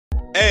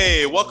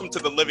Hey, welcome to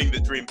the Living the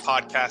Dream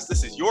podcast.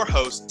 This is your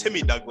host,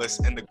 Timmy Douglas,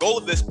 and the goal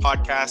of this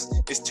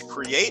podcast is to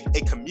create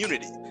a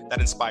community that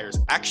inspires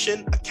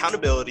action,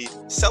 accountability,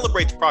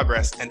 celebrates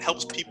progress, and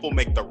helps people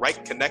make the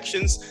right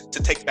connections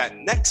to take that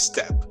next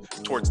step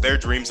towards their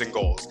dreams and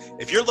goals.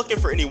 If you're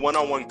looking for any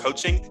one-on-one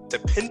coaching to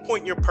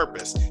pinpoint your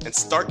purpose and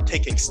start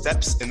taking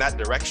steps in that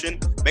direction,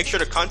 make sure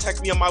to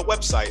contact me on my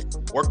website,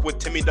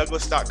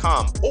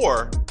 workwithtimmydouglas.com,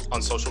 or on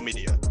social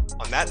media.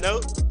 On that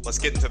note, let's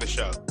get into the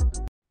show.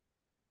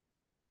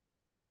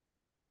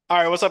 All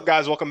right, what's up,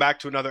 guys? Welcome back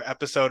to another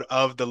episode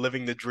of the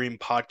Living the Dream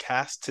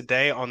podcast.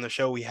 Today on the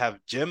show, we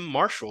have Jim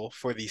Marshall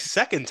for the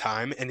second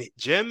time, and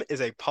Jim is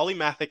a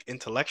polymathic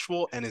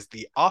intellectual and is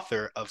the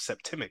author of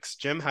Septimics.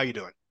 Jim, how you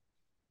doing?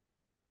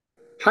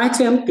 Hi,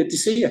 Tim. Good to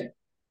see you.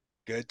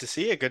 Good to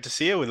see you. Good to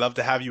see you. We'd love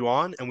to have you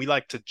on, and we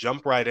like to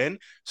jump right in.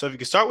 So if you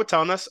could start with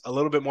telling us a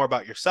little bit more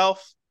about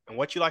yourself and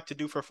what you like to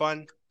do for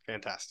fun,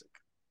 fantastic.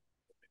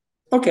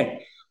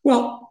 Okay.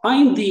 Well,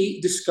 I'm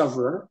the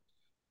discoverer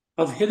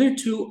of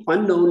hitherto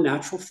unknown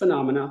natural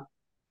phenomena,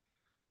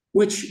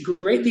 which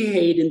greatly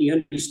aid in the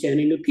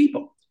understanding of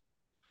people,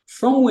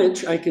 from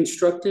which I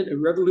constructed a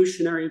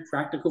revolutionary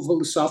practical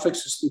philosophic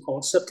system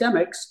called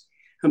Septemics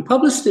and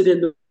published it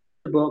in the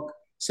book,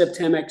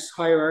 Septemics,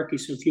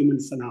 Hierarchies of Human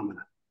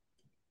Phenomena.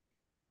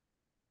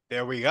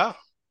 There we go.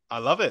 I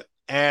love it.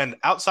 And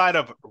outside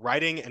of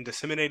writing and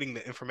disseminating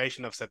the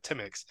information of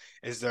Septimics,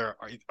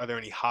 are there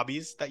any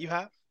hobbies that you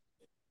have?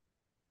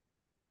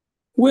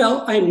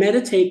 Well, I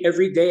meditate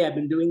every day. I've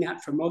been doing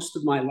that for most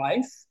of my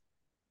life.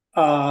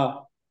 I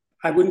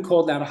wouldn't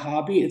call that a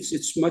hobby.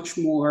 It's much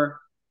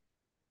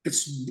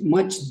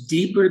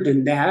deeper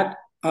than that.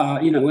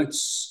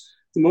 It's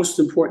the most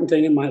important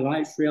thing in my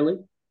life, really.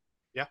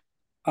 Yeah.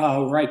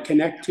 Where I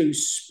connect to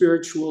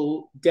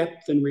spiritual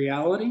depth and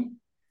reality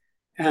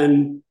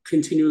and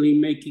continually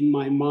making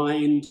my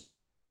mind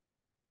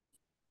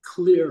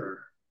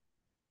clearer.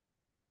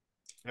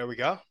 There we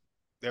go.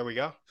 There we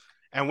go.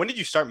 And when did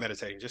you start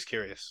meditating? Just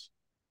curious.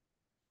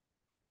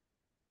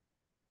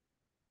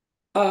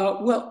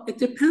 Well, it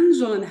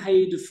depends on how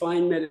you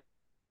define meditation.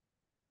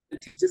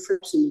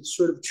 Difference, and it's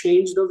sort of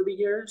changed over the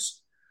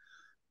years.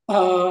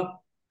 But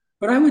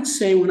I would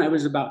say when I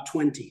was about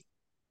 20.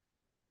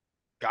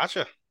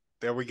 Gotcha.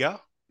 There we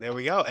go. There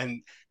we go.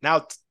 And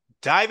now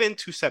dive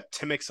into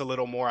Septimics a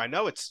little more. I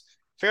know it's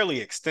fairly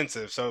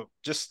extensive, so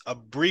just a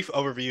brief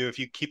overview if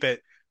you keep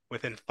it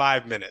within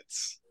 5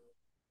 minutes.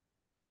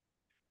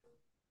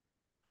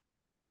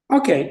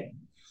 Okay.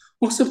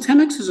 Well,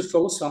 Septemics is a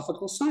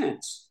philosophical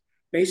science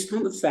based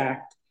on the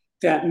fact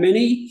that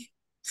many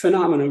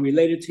phenomena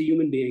related to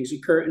human beings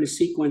occur in a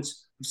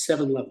sequence of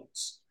 7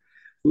 levels.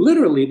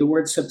 Literally, the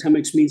word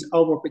Septemics means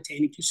over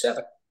pertaining to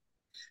 7.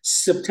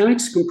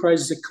 Septemics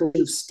comprises a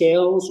collection of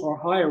scales or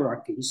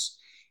hierarchies,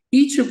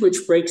 each of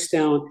which breaks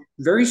down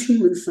various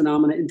human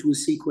phenomena into a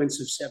sequence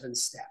of 7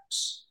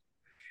 steps.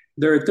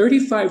 There are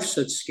 35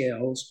 such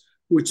scales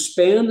which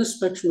span the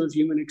spectrum of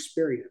human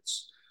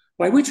experience,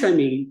 by which I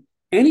mean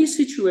any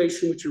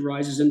situation which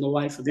arises in the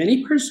life of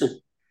any person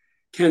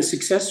can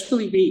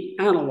successfully be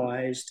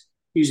analyzed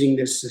using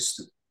this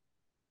system.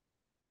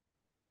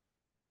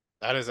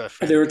 That is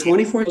There are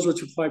 24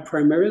 which apply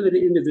primarily to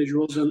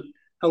individuals and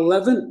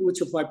 11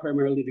 which apply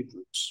primarily to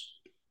groups.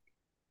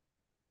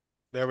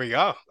 There we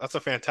go. That's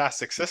a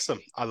fantastic system.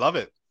 I love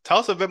it. Tell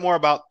us a bit more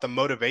about the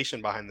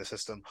motivation behind the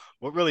system.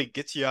 What really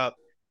gets you up,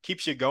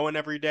 keeps you going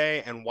every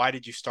day, and why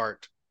did you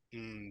start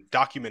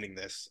documenting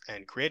this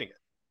and creating it?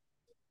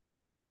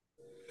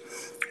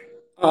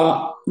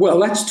 Well,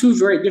 that's 2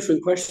 very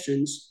different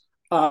questions.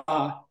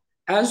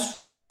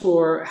 As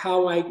for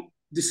how I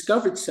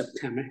discovered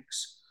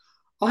Septemics,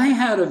 I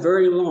had a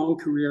very long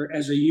career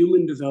as a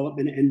human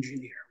development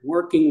engineer,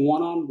 working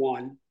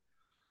one-on-one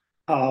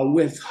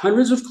with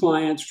hundreds of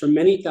clients for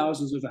many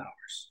thousands of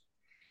hours.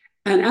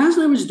 And as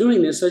I was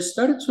doing this, I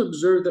started to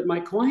observe that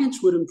my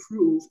clients would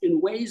improve in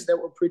ways that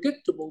were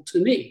predictable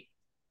to me.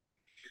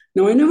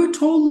 Now, I never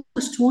told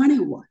this to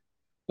anyone,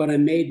 but I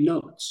made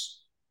notes.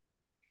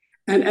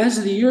 And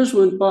as the years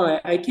went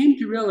by, I came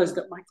to realize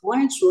that my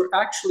clients were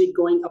actually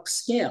going up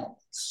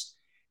scales.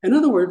 In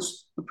other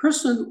words, a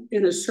person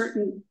in a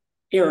certain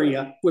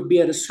area would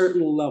be at a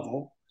certain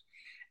level,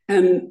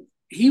 and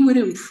he would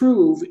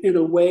improve in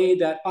a way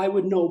that I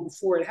would know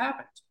before it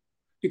happened,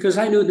 because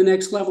I knew the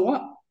next level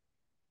up.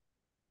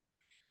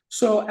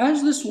 So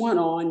as this went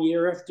on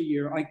year after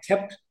year, I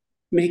kept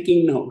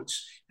making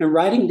notes and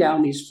writing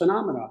down these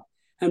phenomena.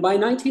 And by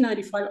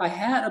 1995, I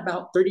had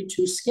about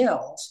 32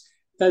 scales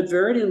that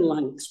varied in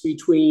lengths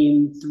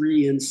between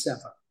 3 and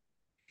 7.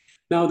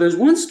 Now, there's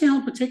one scale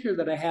in particular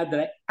that I had that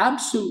I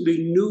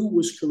absolutely knew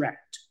was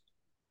correct.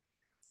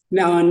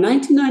 Now, in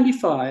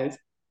 1995,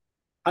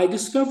 I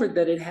discovered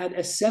that it had a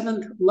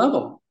 7th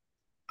level.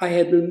 I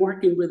had been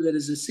working with it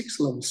as a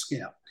 6th level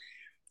scale.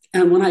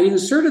 And when I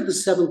inserted the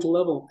 7th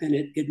level in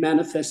it, it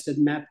manifested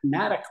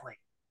mathematically.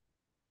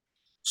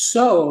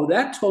 So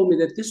that told me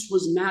that this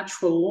was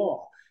natural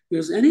law,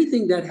 because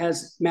anything that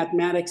has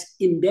mathematics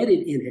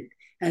embedded in it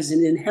as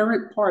an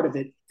inherent part of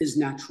it is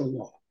natural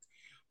law.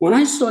 When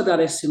I saw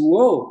that, I said,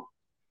 whoa,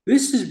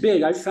 this is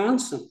big. I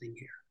found something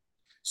here.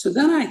 So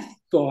then I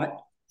thought,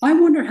 I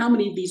wonder how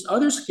many of these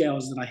other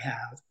scales that I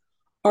have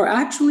are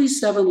actually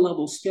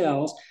 7-level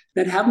scales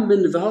that haven't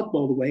been developed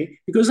all the way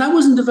because I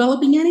wasn't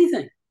developing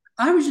anything.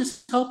 I was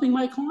just helping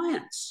my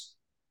clients.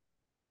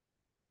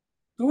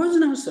 There was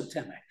no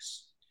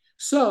subtemics.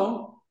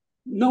 So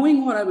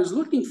knowing what I was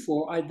looking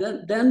for, I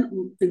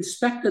then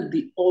inspected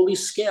all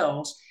these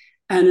scales,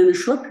 and in a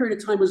short period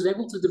of time was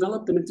able to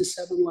develop them into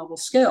 7-level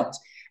scales.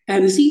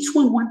 And as each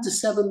one went to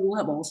 7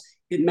 levels,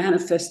 it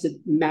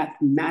manifested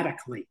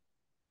mathematically.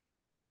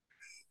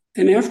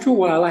 And after a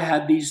while, I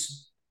had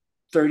these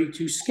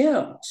 32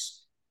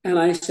 scales. And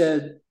I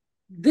said,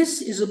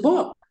 this is a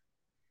book.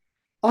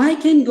 I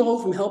can go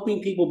from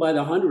helping people by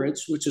the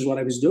hundreds, which is what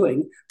I was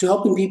doing, to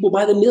helping people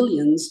by the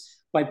millions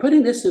by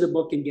putting this in a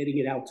book and getting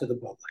it out to the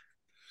public.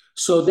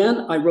 So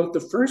then I wrote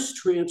the first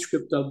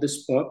transcript of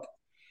this book,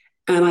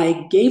 and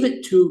I gave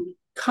it to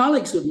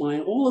colleagues of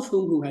mine, all of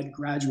whom had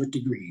graduate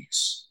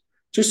degrees,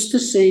 just to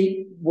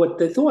see what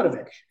they thought of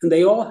it. And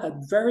they all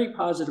had very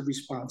positive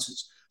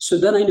responses. So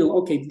then I knew,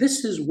 okay,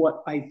 this is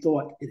what I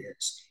thought it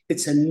is.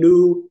 It's a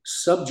new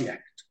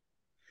subject.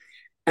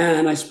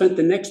 And I spent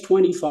the next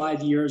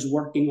 25 years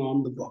working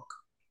on the book,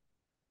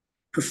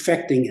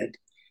 perfecting it,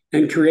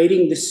 and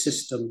creating this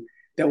system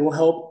that will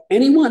help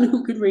anyone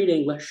who could read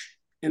English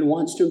and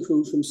wants to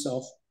improve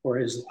himself or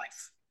his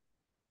life.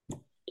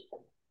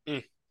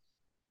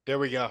 There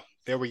we go.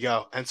 There we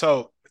go. And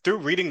so through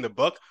reading the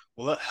book,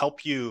 will it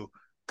help you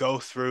go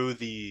through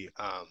the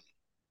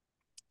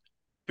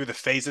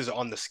phases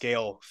on the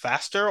scale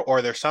faster, or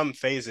are there some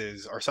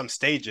phases or some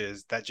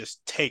stages that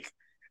just take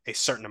a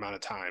certain amount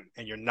of time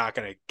and you're not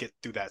going to get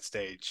through that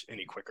stage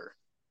any quicker?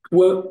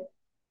 Well,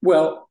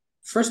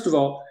 first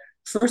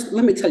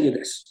let me tell you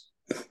this.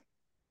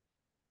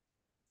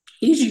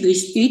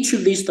 Each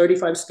of these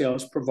 35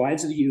 scales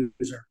provides the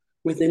user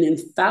with an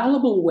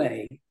infallible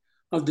way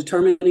of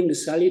determining the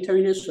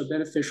salutariness or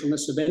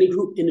beneficialness of any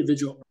group,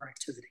 individual, or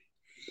activity.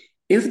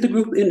 If the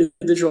group,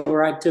 individual,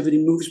 or activity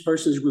moves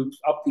persons, groups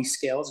up these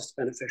scales, it's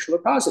beneficial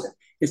or positive.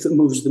 If it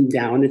moves them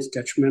down, it's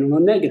detrimental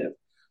or negative.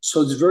 So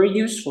it's very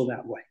useful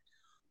that way.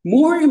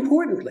 More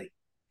importantly,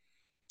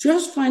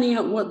 just finding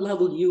out what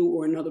level you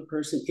or another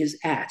person is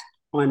at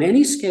on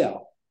any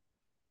scale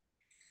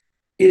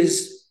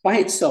is by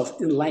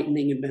itself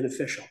enlightening and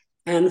beneficial.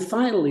 And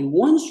finally,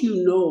 once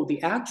you know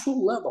the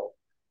actual level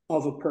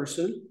of a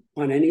person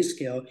on any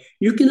scale,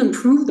 you can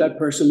improve that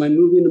person by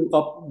moving them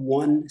up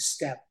one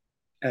step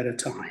at a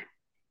time.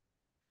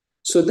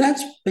 So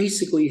that's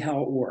basically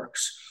how it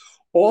works.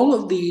 All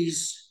of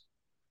these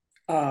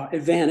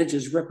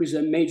advantages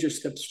represent major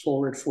steps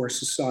forward for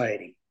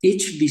society.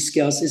 Each of these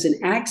scales is an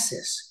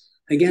axis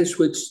against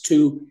which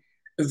to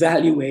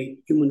evaluate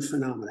human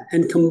phenomena,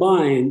 and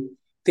combined,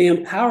 they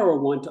empower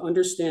one to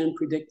understand,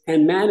 predict,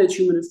 and manage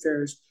human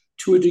affairs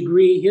to a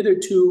degree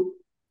hitherto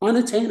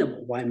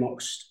unattainable by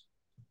most.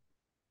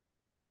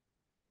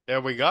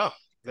 There we go.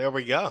 There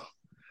we go.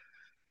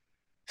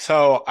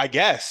 So I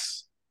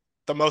guess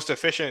the most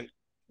efficient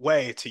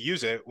way to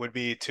use it would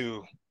be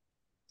to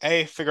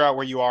A, figure out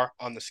where you are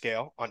on the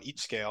scale, on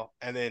each scale,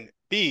 and then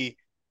B,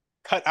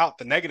 cut out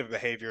the negative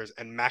behaviors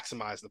and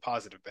maximize the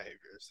positive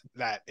behaviors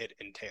that it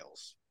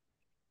entails.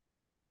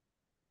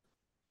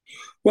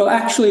 Well,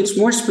 actually, it's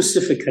more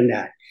specific than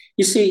that.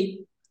 You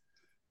see,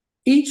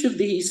 each of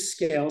these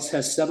scales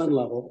has 7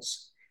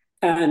 levels.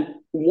 And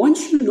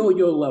once you know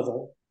your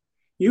level,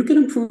 you can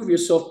improve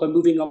yourself by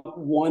moving up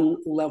one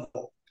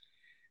level.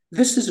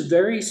 This is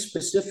very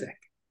specific.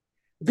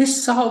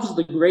 This solves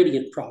the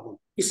gradient problem.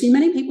 You see,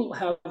 many people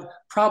have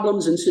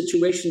problems and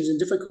situations and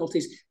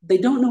difficulties. They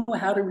don't know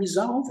how to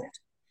resolve it.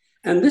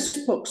 And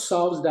this book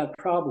solves that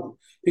problem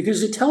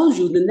because it tells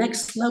you the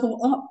next level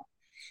up.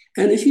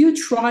 And if you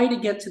try to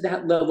get to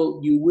that level,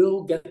 you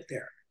will get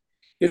there.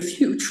 If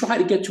you try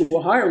to get to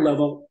a higher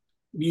level,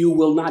 you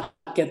will not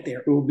get there.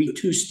 It will be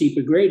too steep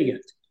a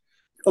gradient.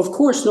 Of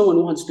course, no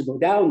one wants to go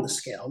down the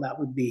scale. That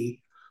would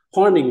be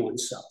harming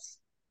oneself.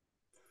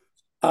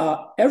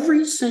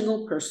 Every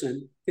single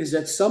person is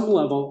at some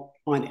level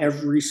on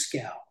every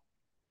scale.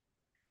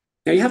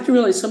 Now, you have to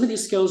realize some of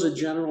these scales are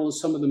general and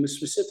some of them are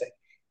specific.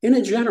 In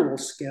a general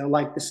scale,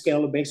 like the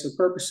scale of basic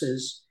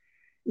purposes,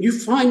 you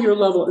find your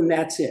level and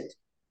that's it.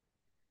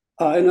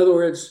 In other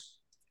words,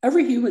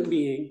 every human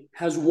being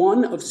has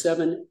one of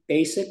 7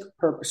 basic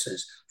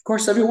purposes. Of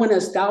course, everyone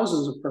has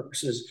thousands of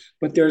purposes,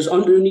 but there's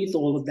underneath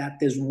all of that,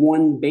 there's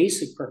one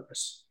basic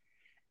purpose.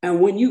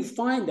 And when you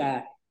find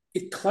that,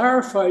 it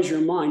clarifies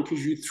your mind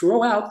because you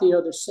throw out the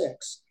other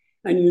 6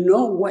 and you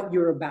know what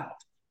you're about.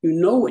 You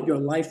know what your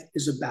life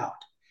is about.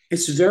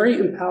 It's very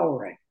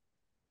empowering.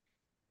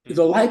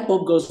 The light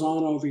bulb goes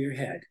on over your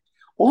head.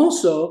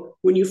 Also,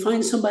 when you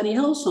find somebody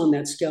else on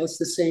that scale, it's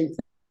the same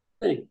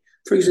thing.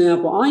 For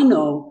example, I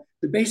know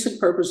the basic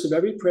purpose of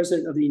every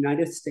president of the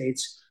United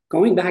States,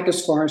 going back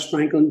as far as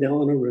Franklin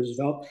Delano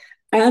Roosevelt,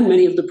 and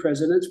many of the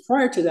presidents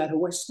prior to that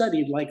who I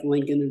studied, like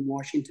Lincoln and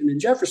Washington and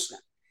Jefferson.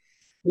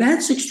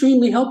 That's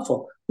extremely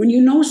helpful. When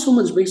you know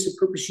someone's basic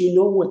purpose, you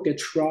know what they're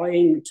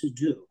trying to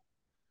do.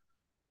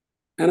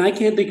 And I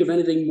can't think of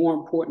anything more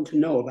important to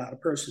know about a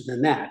person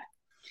than that.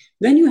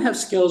 Then you have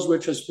skills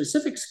which are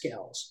specific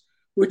skills,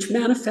 which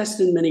manifest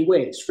in many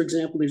ways. For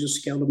example, there's a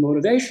scale of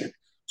motivation.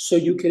 So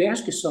you could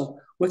ask yourself,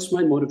 what's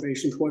my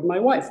motivation toward my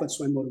wife? What's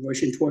my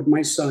motivation toward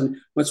my son?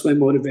 What's my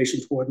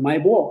motivation toward my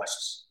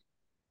boss?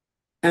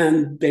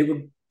 And they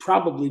would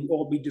probably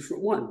all be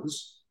different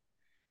ones,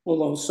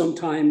 although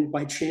sometime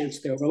by chance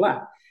they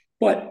overlap.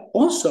 But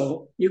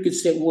also, you could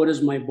say, what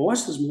is my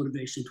boss's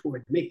motivation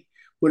toward me?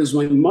 What is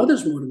my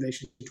mother's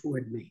motivation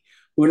toward me?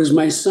 What is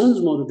my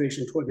son's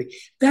motivation toward me?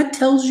 That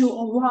tells you a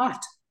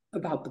lot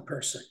about the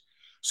person.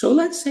 So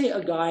let's say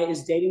a guy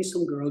is dating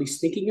some girl, he's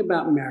thinking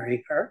about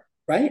marrying her,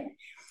 right?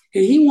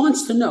 And he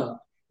wants to know,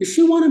 does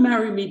she want to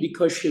marry me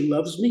because she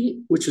loves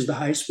me, which is the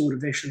highest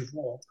motivation of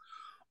all?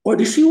 Or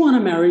does she want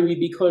to marry me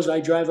because I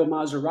drive a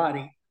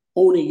Maserati,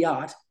 own a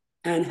yacht,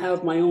 and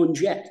have my own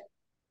jet?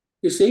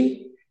 You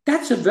see,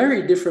 that's a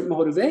very different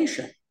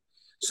motivation.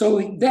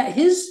 So that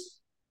his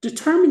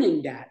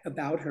determining that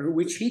about her,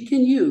 which he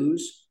can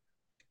use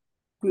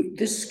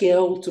this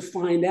scale to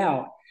find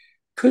out,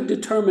 could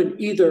determine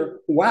either,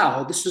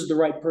 wow, this is the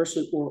right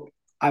person, or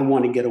I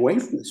want to get away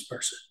from this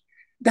person.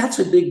 That's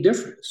a big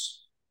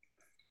difference.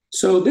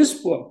 So this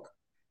book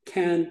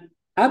can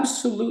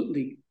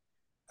absolutely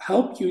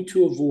help you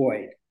to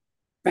avoid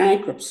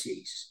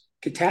bankruptcies,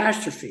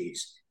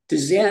 catastrophes,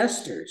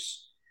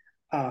 disasters,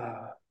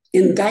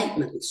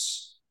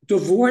 indictments,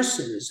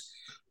 divorces,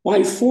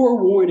 by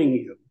forewarning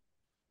you,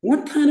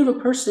 what kind of a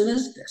person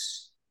is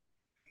this?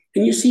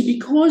 And you see,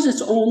 because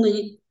it's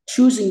only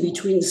choosing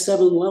between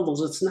 7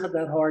 levels, it's not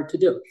that hard to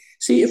do.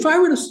 See, if I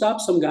were to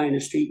stop some guy in the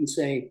street and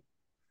say,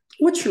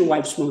 what's your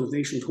wife's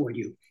motivation toward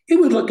you? He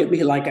would look at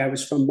me like I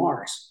was from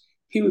Mars.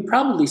 He would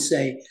probably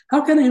say,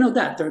 how can I know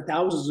that? There are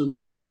thousands of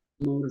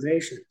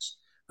motivations.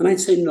 And I'd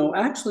say, no,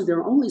 actually, there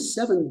are only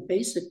 7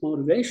 basic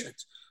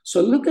motivations.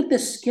 So look at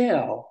this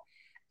scale.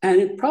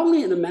 And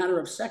probably in a matter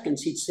of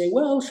seconds, he'd say,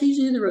 well, she's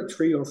either a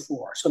 3 or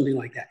 4, something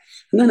like that.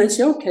 And then I'd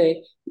say,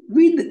 okay,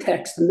 read the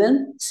text and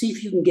then see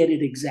if you can get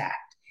it exact.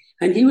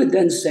 And he would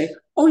then say,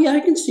 oh, yeah,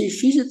 I can see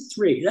she's at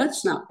 3.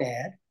 That's not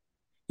bad.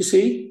 You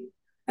see?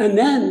 And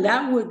then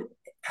that would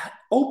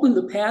open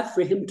the path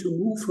for him to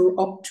move her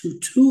up to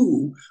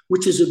 2,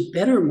 which is a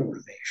better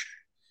motivation.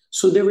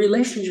 So their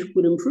relationship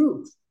would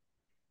improve.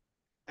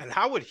 And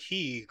how would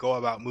he go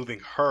about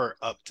moving her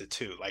up to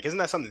 2? Like, isn't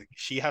that something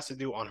she has to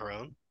do on her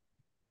own?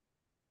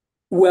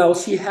 Well,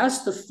 she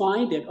has to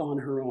find it on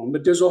her own,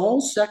 but there's a whole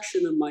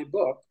section in my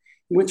book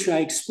in which I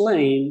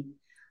explain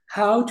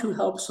how to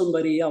help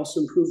somebody else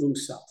improve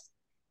himself.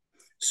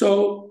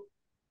 So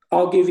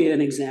I'll give you an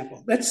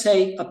example. Let's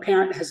say a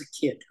parent has a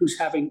kid who's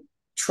having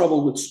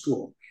trouble with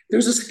school.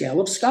 There's a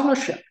scale of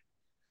scholarship.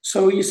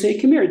 So you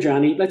say, come here,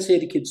 Johnny. Let's say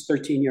the kid's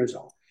 13 years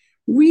old.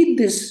 Read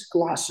this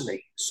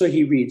glossary. So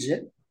he reads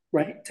it,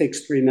 right? It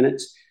takes 3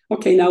 minutes.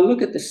 Okay, now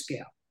look at the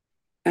scale.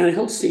 And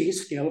he'll see a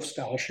scale of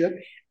scholarship.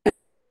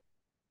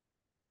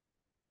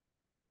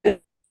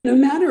 In a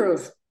matter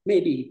of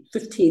maybe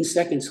 15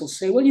 seconds, he'll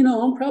say, well,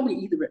 I'm probably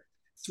either at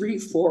 3,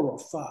 4, or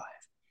 5.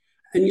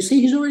 And you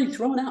see, he's already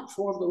thrown out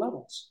 4 of the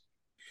levels.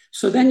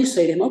 So then you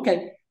say to him,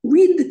 okay,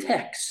 read the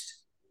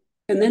text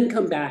and then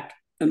come back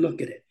and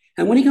look at it.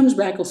 And when he comes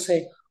back, he'll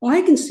say, oh,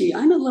 I can see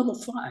I'm at level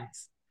 5.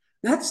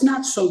 That's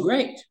not so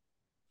great.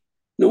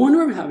 No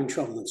wonder I'm having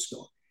trouble in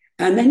school.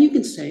 And then you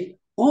can say,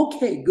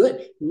 okay,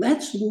 good.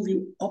 Let's move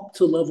you up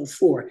to level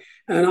 4.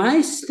 And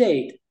I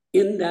state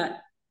in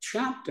that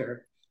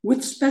chapter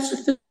with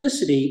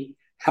specificity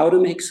how to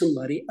make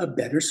somebody a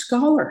better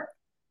scholar.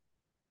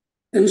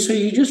 And so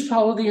you just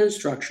follow the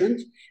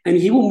instructions and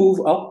he will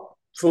move up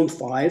from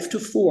 5 to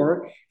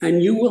 4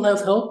 and you will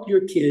have helped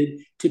your kid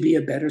to be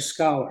a better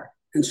scholar.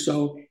 And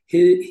so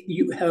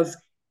you have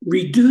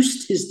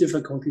reduced his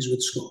difficulties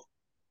with school.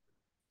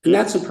 And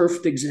that's a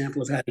perfect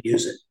example of how to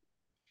use it.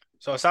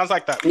 So it sounds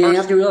like that. You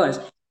have to realize.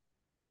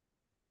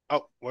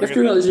 You have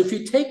to realize if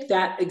you take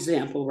that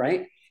example,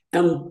 right,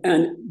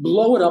 and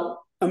blow it up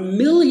a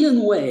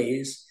million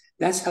ways,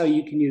 that's how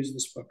you can use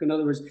this book. In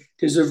other words,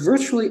 there's a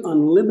virtually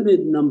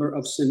unlimited number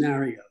of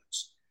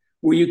scenarios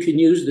where you can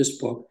use this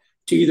book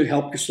to either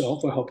help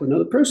yourself or help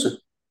another person.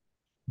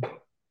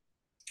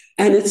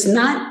 And it's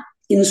not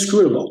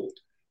inscrutable.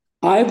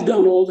 I've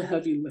done all the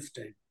heavy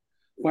lifting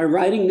by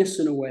writing this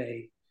in a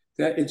way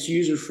that it's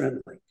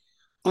user-friendly.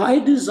 I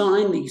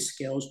designed these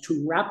scales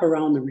to wrap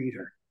around the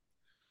reader.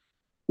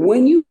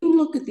 When you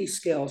look at these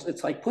scales,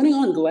 it's like putting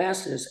on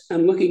glasses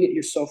and looking at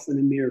yourself in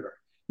a mirror.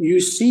 You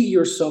see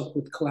yourself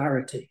with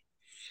clarity.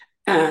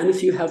 And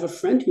if you have a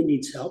friend who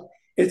needs help,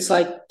 it's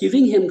like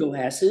giving him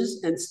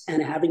glasses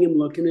and having him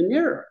look in a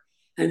mirror.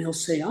 And he'll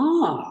say,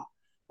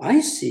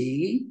 I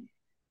see.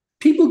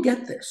 People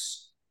get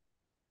this.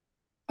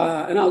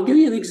 And I'll give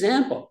you an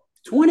example.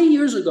 20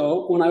 years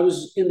ago, when I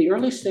was in the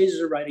early stages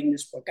of writing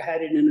this book, I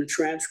had it in a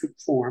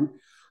transcript form.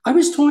 I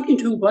was talking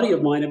to a buddy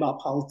of mine about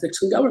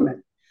politics and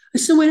government. I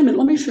said, wait a minute,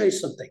 let me show you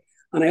something.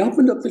 And I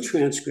opened up the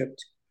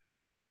transcript.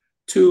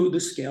 to the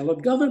scale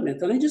of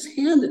government. And I just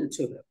handed it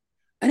to him.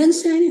 I didn't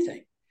say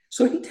anything.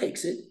 So he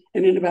takes it,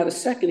 and in about a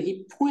second,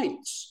 he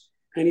points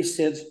and he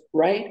says,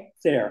 right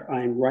there,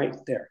 I'm right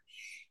there.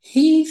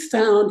 He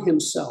found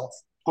himself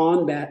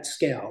on that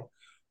scale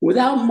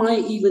without my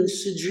even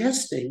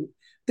suggesting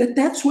that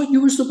that's what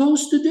you were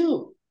supposed to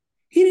do.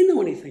 He didn't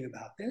know anything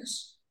about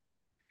this.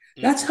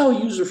 That's how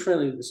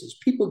user-friendly this is.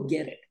 People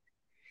get it.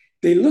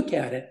 They look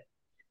at it,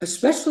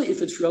 especially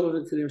if it's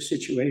relevant to their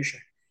situation,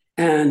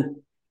 and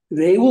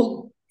they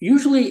will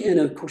usually in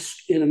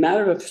a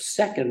matter of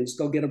seconds,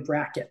 they'll get a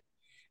bracket.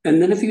 And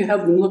then if you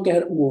have them look at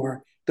it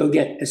more, they'll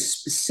get a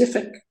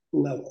specific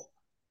level.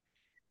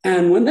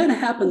 And when that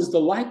happens, the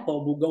light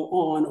bulb will go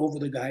on over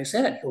the guy's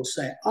head. He'll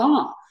say,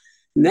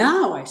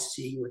 now I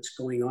see what's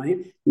going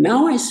on.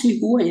 Now I see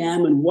who I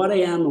am and what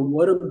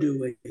I'm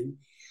doing.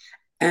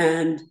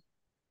 And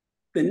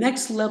the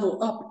next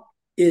level up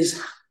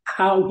is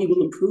how he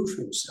will improve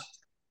himself.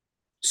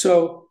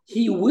 So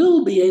he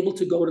will be able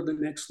to go to the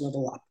next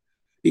level up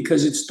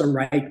because it's the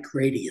right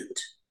gradient.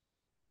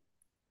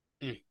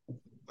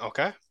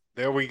 Okay,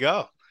 there we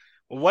go.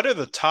 Well, what are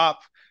the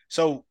top?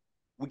 So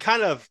we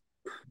kind of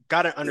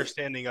got an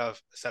understanding of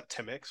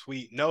Septemics.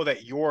 We know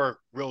that your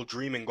real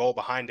dream and goal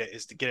behind it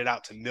is to get it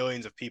out to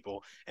millions of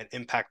people and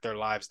impact their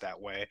lives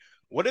that way.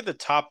 What are the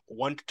top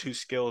 1 to 2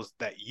 skills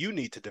that you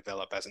need to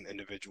develop as an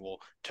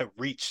individual to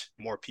reach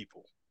more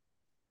people?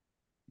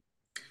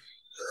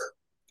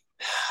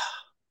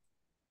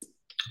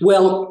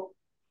 Well,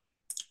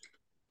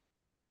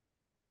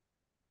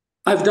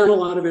 I've done a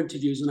lot of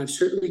interviews, and I've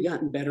certainly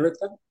gotten better at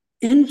them.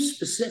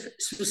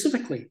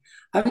 Specifically,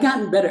 I've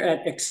gotten better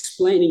at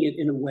explaining it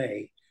in a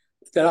way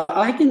that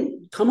I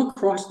can come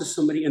across to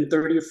somebody in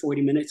 30 or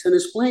 40 minutes and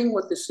explain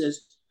what this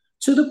is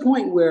to the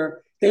point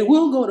where they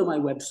will go to my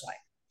website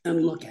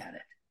and look at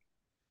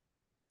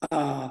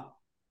it.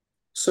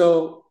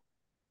 So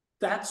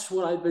that's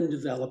what I've been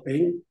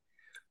developing.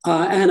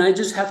 And I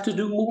just have to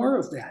do more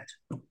of that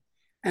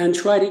and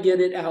try to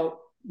get it out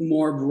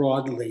more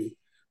broadly,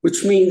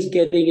 which means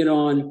getting it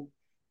on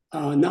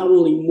not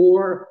only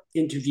more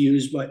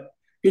interviews, but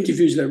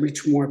interviews that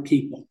reach more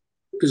people,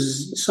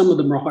 because some of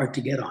them are hard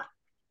to get on.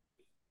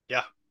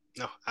 Yeah,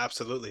 no,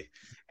 absolutely.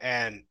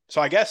 And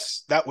so I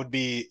guess that would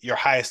be your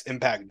highest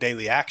impact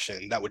daily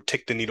action that would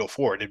tick the needle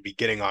forward. It'd be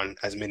getting on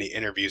as many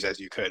interviews as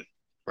you could,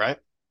 right?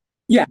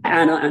 Yeah,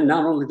 and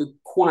not only the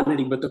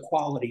quantity, but the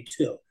quality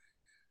too.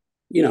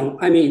 You know,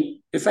 I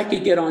mean, if I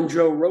could get on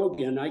Joe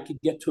Rogan, I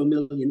could get to 1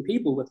 million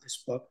people with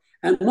this book,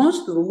 and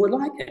most of them would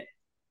like it.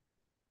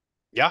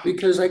 Yeah.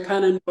 Because I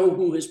kind of know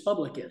who his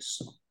public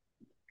is.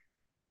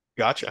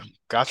 Gotcha.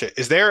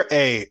 Is there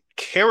a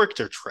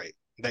character trait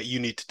that you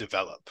need to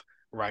develop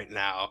right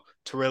now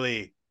to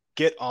really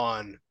get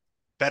on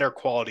better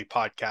quality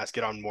podcasts,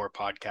 get on more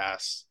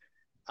podcasts?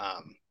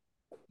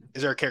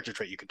 Is there a character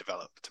trait you could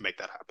develop to make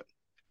that happen?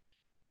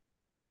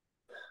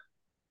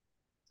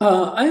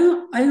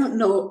 I don't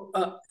know.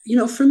 You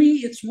know, for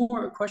me, it's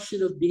more a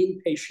question of being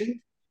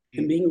patient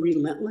and being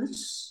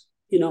relentless.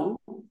 You know,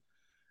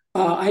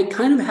 I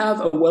kind of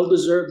have a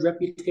well-deserved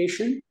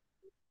reputation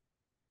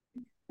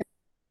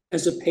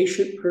as a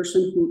patient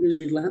person who is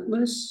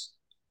relentless,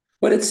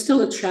 but it's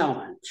still a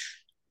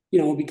challenge, you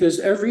know, because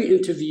every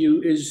interview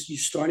is you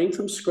starting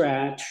from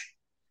scratch,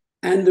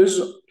 and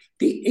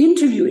the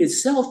interview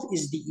itself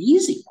is the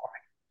easy part.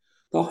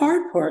 The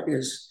hard part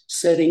is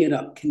setting it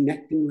up,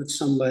 connecting with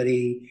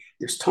somebody.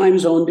 There's time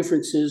zone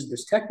differences,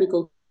 there's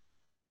technical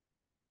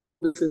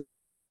differences,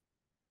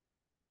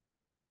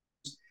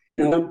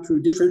 you know,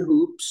 through different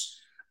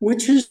hoops,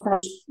 which is,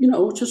 you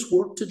know, just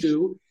work to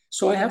do.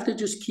 So I have to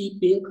just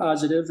keep being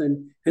positive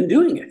and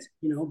doing it,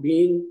 you know,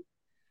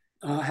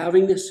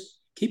 having this,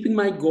 keeping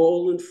my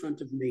goal in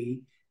front of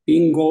me,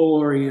 being goal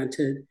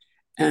oriented,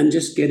 and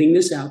just getting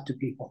this out to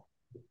people.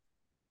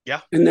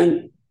 Yeah. And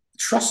then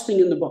trusting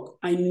in the book.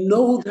 I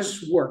know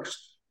this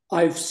works.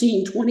 I've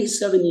seen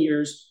 27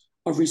 years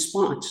of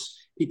response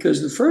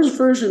because the first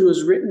version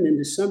was written in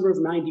December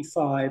of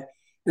 95.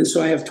 And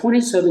so I have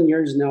 27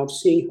 years now of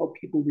seeing how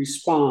people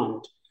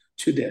respond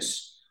to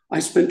this. I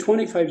spent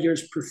 25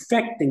 years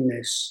perfecting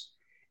this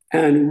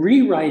and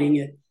rewriting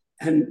it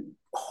and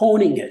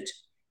honing it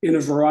in a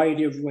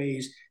variety of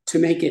ways to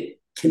make it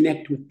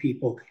connect with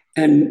people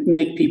and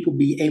make people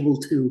be able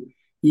to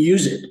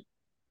use it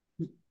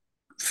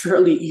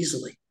fairly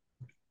easily.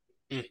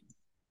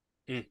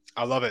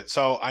 I love it.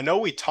 So I know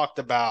we talked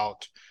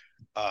about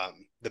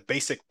the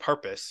basic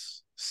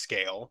purpose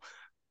scale.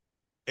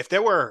 If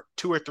there were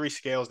 2 or 3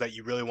 scales that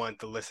you really wanted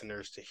the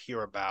listeners to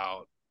hear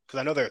about, because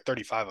I know there are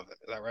 35 of them,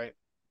 is that right?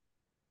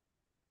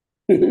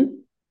 Mm-hmm.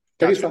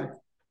 35. Gotcha.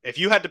 If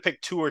you had to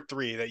pick 2 or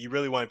 3 that you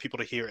really wanted people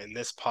to hear in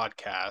this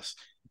podcast,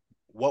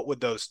 what would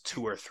those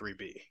 2 or 3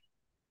 be?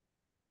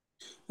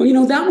 Well, you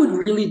know, that would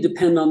really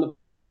depend on the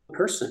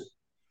person.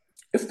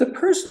 If the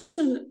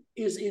person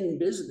is in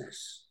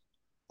business,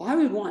 I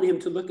would want him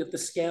to look at the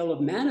scale of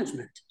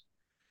management,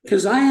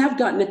 because I have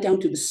gotten it down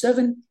to the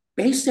 7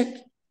 basic,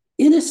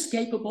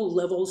 inescapable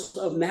levels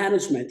of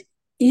management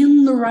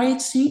in the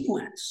right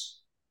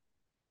sequence.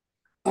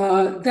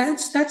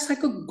 That's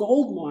like a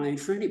gold mine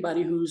for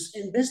anybody who's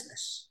in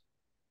business.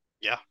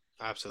 Yeah,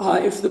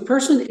 absolutely. If the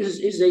person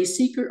is a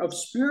seeker of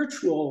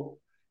spiritual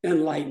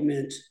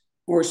enlightenment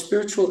or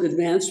spiritual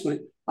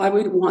advancement, I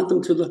would want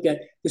them to look at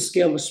the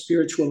scale of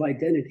spiritual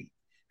identity,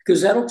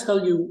 because that'll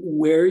tell you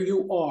where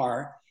you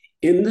are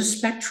in the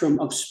spectrum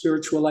of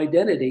spiritual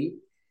identity.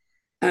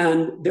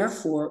 And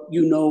therefore,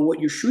 you know what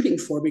you're shooting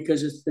for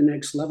because it's the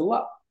next level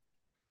up.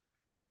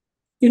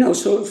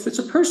 So if it's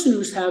a person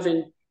who's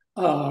having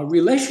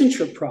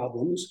relationship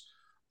problems,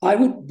 I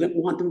would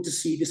want them to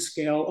see the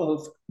scale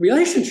of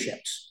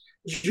relationships.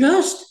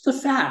 Just the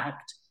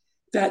fact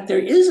that there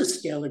is a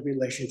scale of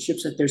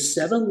relationships, that there's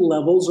 7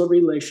 levels of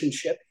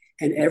relationship,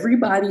 and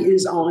everybody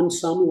is on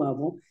some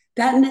level,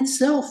 that in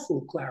itself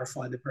will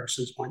clarify the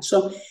person's mind.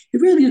 So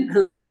it really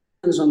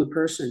depends on the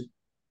person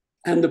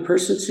and the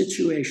person's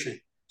situation.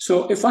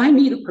 So if I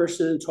meet a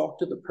person and talk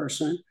to the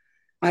person,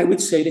 I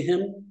would say to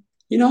him,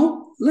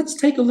 let's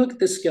take a look at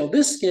this scale.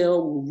 This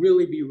scale will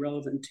really be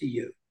relevant to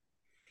you.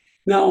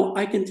 Now,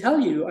 I can tell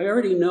you, I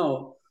already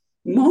know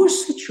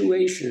most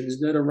situations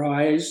that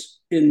arise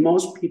in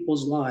most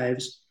people's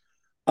lives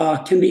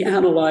can be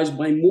analyzed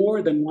by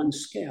more than one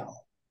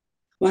scale.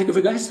 Like if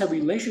a guy's have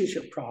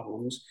relationship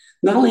problems,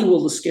 not only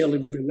will the scale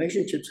of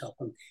relationships help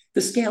him,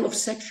 the scale of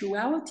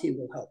sexuality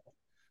will help him.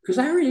 Because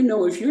I already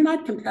know if you're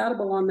not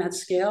compatible on that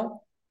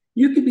scale,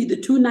 you could be the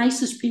 2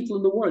 nicest people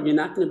in the world. You're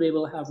not going to be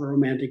able to have a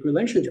romantic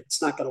relationship.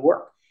 It's not going to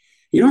work.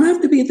 You don't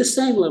have to be at the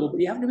same level, but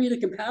you have to be at a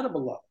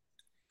compatible level.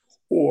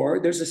 Or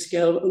there's a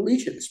scale of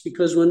allegiance,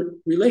 because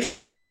when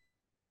relationships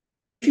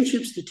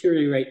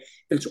deteriorate,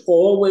 it's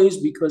always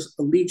because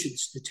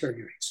allegiance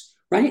deteriorates,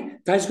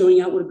 right? Guy's going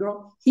out with a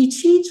girl, he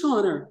cheats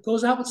on her,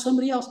 goes out with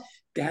somebody else.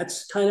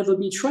 That's kind of a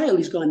betrayal.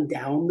 He's gone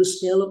down the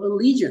scale of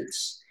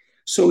allegiance.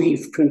 So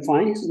he can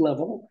find his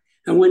level,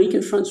 and when he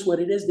confronts what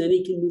it is, then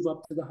he can move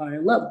up to the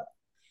higher level.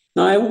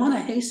 Now, I want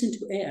to hasten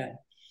to add,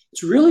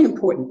 it's really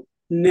important,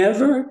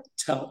 never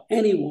tell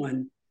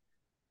anyone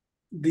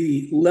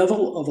the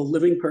level of a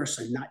living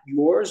person, not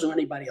yours or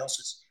anybody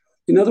else's.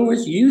 In other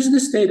words, use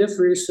this data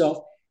for yourself,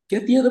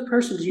 get the other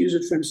person to use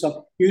it for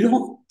himself. You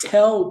don't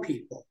tell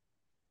people.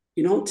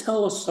 You don't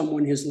tell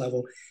someone his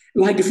level.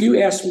 Like if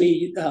you ask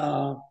me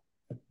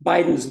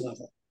Biden's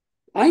level,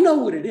 I know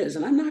what it is,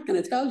 and I'm not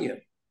going to tell you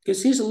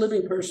because he's a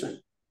living person,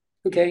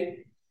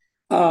 okay?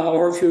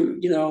 Or if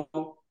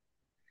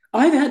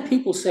I've had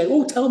people say,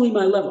 oh, tell me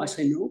my level. I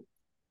say, no.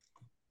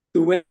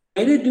 The way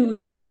to do it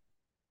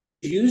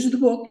is use the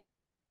book.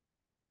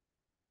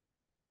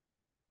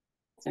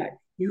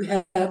 You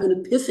have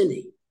an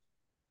epiphany.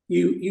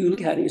 You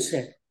look at it and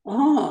say,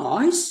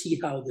 I see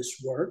how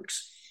this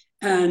works.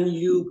 And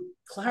you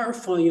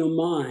clarify your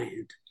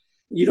mind.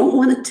 You don't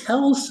want to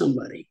tell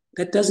somebody.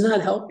 That does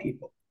not help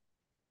people.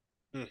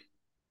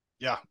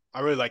 Yeah, I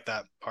really like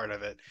that part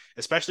of it,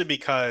 especially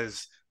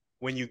because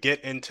when you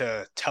get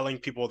into telling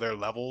people their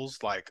levels,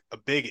 like a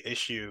big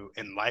issue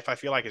in life, I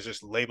feel like is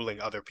just labeling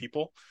other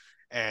people.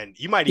 And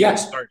you might even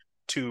start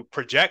to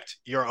project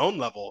your own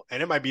level,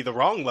 and it might be the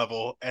wrong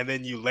level. And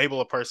then you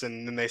label a person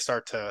and then they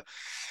start to,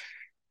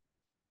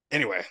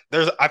 anyway,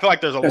 I feel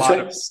like there's a lot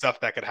of stuff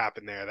that could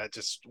happen there that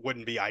just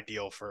wouldn't be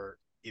ideal for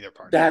either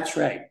party. That's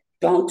right.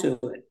 Don't do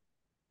it.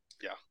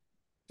 Yeah.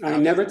 I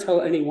never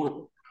tell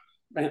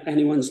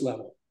anyone's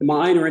level,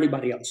 mine or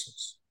anybody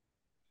else's.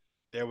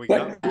 There we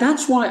go.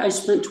 That's why I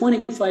spent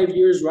 25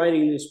 years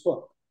writing this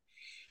book.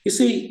 You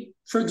see,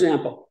 for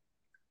example,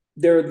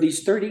 there are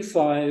these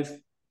 35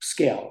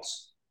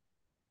 scales.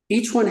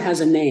 Each one has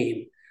a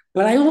name,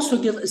 but I also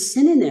give a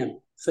synonym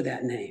for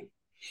that name.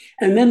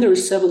 And then there are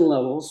 7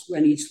 levels,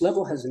 and each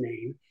level has a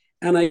name,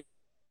 and I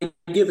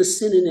give a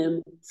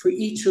synonym for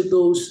each of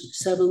those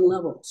 7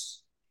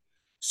 levels.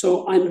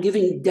 So I'm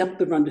giving depth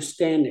of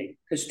understanding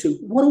as to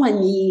what do I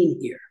mean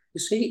here,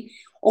 you see?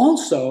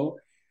 Also,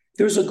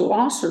 there's a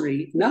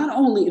glossary, not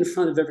only in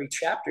front of every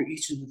chapter,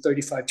 each of the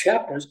 35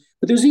 chapters,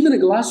 but there's even a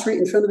glossary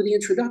in front of the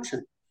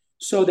introduction,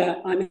 so that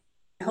I'm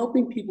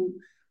helping people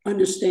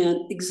understand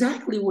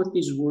exactly what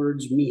these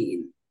words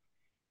mean.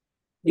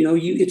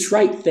 It's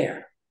right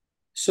there.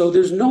 So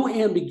there's no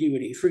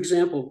ambiguity. For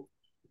example,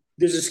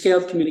 there's a scale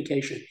of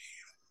communication.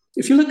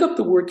 If you look up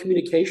the word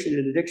communication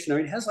in a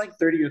dictionary, it has like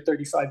 30 or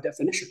 35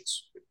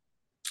 definitions.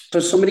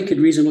 So somebody could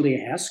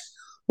reasonably ask,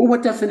 well,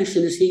 what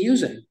definition is he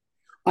using?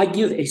 I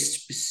give a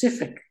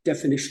specific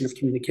definition of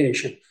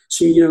communication,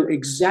 so you know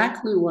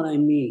exactly what I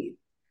mean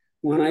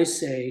when I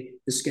say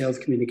the scale of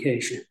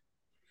communication.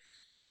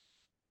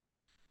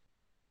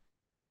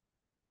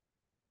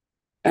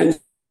 And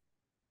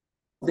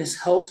this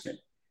helps it.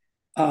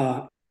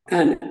 And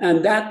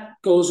that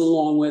goes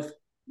along with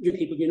your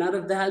people. You're not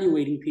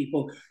evaluating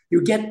people.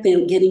 You're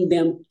getting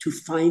them to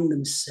find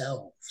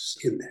themselves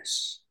in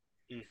this.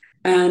 Mm.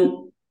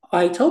 And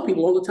I tell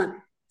people all the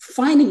time,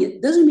 finding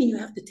it doesn't mean you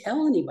have to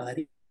tell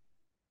anybody.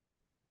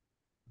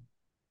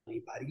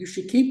 You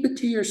should keep it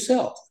to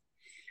yourself.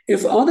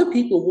 If other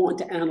people want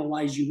to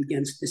analyze you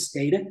against this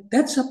data,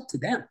 that's up to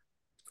them.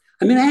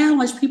 I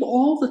analyze people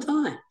all the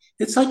time.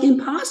 It's like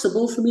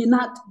impossible for me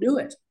not to do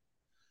it.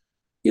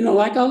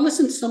 Like I'll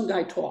listen to some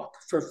guy talk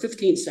for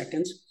 15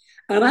 seconds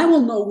and I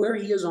will know where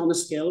he is on the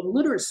scale of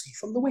literacy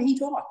from the way he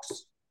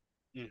talks.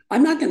 Mm.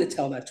 I'm not going to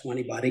tell that to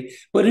anybody,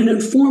 but it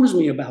informs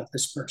me about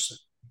this person.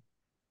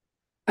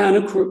 And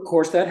of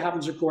course, that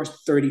happens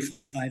across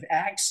 35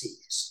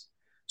 axes.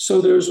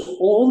 So there's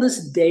all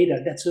this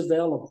data that's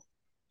available.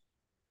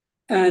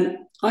 And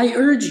I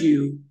urge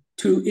you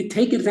to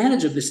take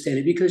advantage of this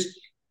data because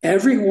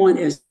everyone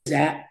is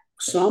at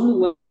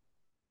some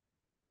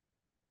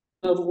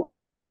level,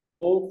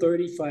 all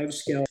 35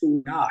 scale,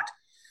 not.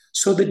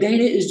 So the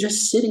data is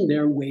just sitting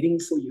there waiting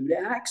for you to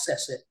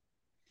access it.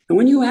 And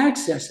when you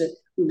access it,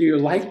 your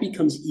life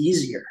becomes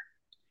easier.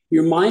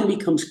 Your mind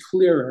becomes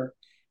clearer.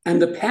 And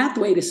the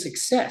pathway to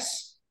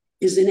success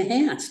is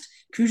enhanced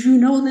because you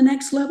know the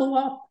next level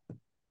up.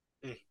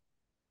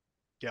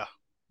 Yeah.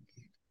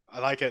 I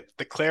like it.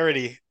 The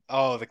clarity.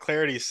 Oh, the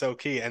clarity is so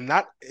key. And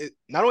not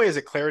only is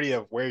it clarity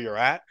of where you're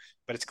at,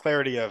 but it's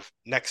clarity of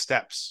next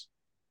steps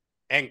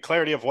and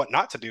clarity of what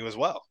not to do as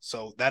well.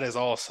 So that is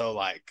also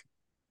like,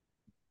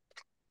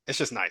 it's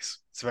just nice.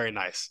 It's very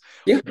nice.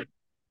 Yeah.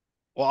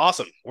 Well,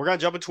 awesome. We're going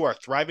to jump into our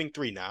Thriving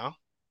 3 now.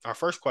 Our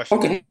first question.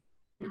 Okay.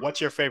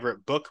 What's your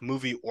favorite book,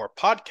 movie, or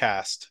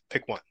podcast?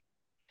 Pick one.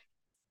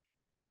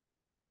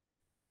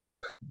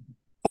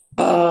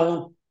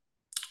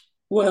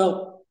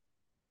 Well,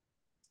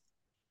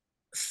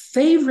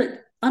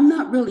 favorite, I'm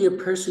not really a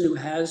person who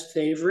has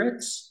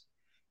favorites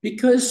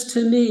because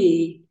to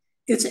me,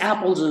 it's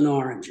apples and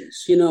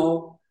oranges,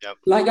 Yep.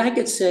 Like I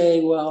could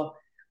say, well,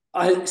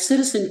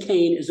 Citizen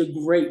Kane is a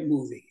great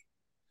movie.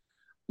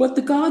 But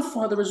The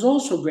Godfather is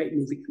also a great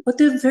movie. But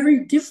they're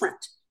very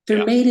different.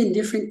 They're made in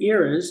different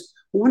eras.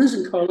 One is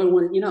in color,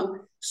 one,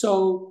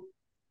 So,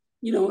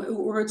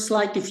 or it's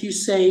like if you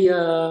say,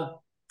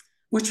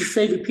 what's your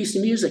favorite piece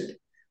of music?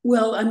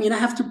 Well, I mean, I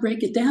have to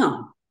break it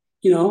down.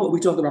 We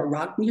talk about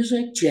rock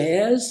music,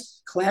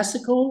 jazz,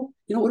 classical,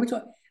 what are we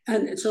talking?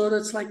 And so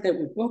it's like that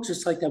with books.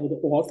 It's like that with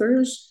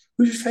authors.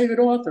 Who's your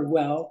favorite author?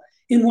 Well,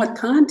 in what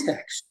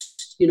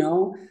context?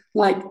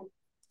 Like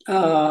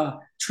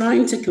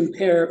trying to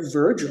compare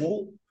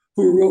Virgil,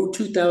 who wrote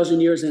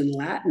 2,000 years in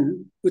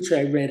Latin, which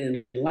I read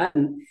in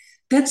Latin.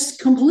 That's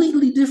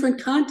completely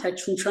different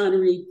context from trying to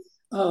read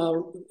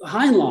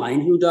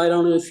Heinlein, who died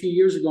only a few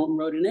years ago and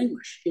wrote in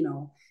English.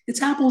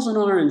 It's apples and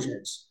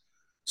oranges.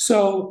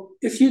 So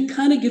if you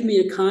kind of give me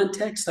a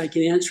context, I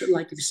can answer it.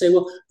 Like if you say,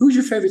 well, who's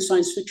your favorite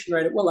science fiction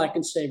writer? Well, I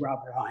can say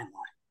Robert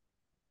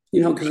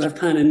Heinlein, because I've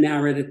kind of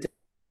narrowed it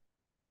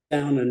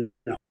down.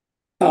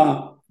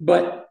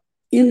 But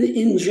when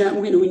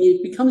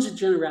it becomes a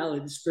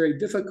generality, it's very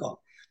difficult.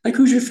 Like,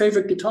 who's your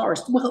favorite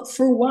guitarist? Well,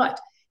 for what?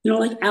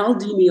 Like Al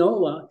Di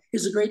Meola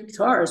is a great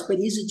guitarist, but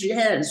he's a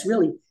jazz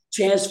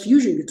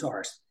fusion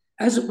guitarist,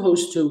 as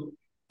opposed to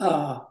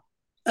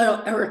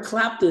Eric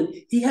Clapton.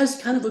 He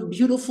has kind of a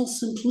beautiful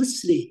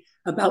simplicity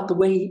about the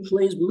way he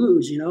plays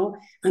blues,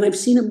 and I've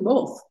seen them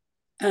both,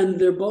 and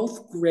they're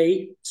both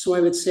great. So I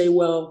would say,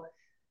 well,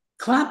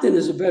 Clapton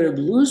is a better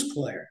blues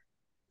player,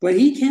 but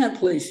he can't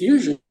play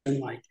fusion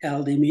like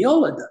Al Di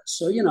Meola does.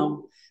 So,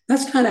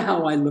 that's kind of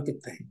how I look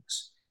at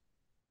things.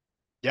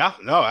 Yeah,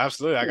 no,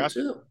 absolutely. I got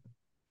you.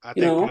 I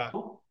think,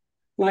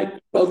 like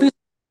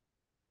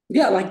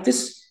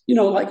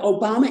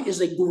Obama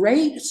is a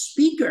great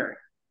speaker.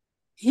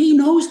 He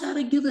knows how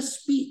to give a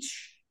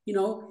speech.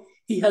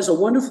 He has a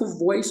wonderful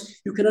voice.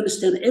 You can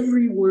understand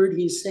every word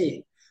he's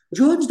saying.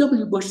 George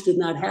W. Bush did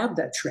not have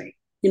that trait.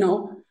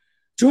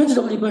 George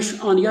W. Bush,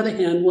 on the other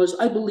hand, was,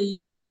 I believe,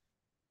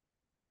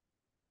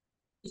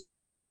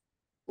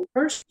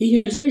 he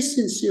is a very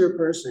sincere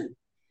person,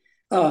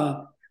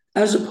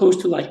 as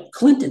opposed to like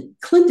Clinton.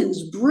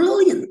 Clinton's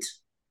brilliant.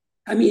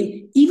 I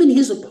mean, even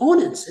his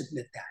opponents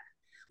admit that.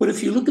 But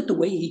if you look at the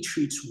way he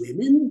treats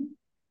women,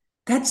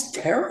 that's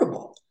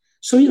terrible.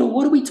 So,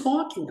 what are we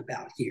talking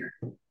about here?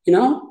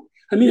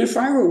 I mean, if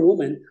I were a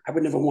woman, I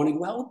would never want to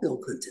go out with Bill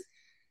Clinton.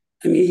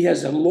 I mean, he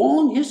has a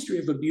long history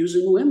of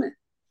abusing women.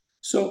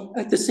 So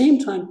at the same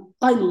time,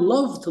 I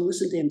love to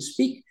listen to him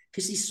speak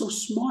because he's so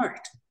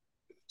smart.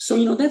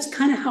 So, that's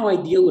kind of how I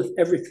deal with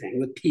everything,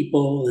 with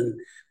people and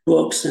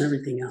books and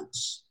everything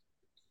else.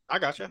 I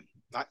gotcha.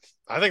 I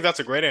think that's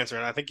a great answer.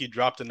 And I think you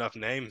dropped enough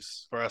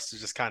names for us to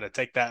just kind of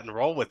take that and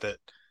roll with it.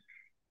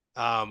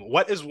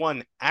 What is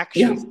one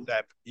action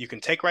step you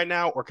can take right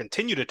now or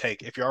continue to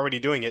take if you're already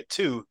doing it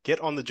to get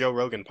on the Joe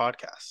Rogan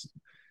podcast?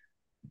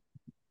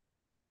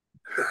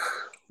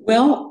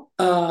 Well,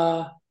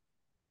 I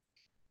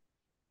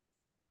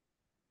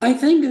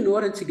think in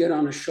order to get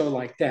on a show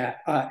like that,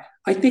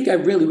 I think I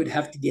really would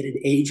have to get an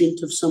agent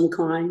of some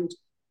kind.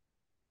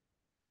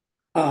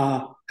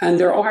 And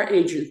there are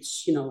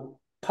agents,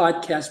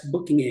 podcast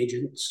booking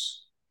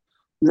agents.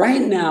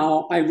 Right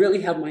now, I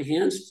really have my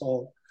hands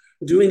full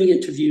doing the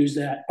interviews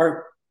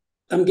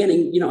I'm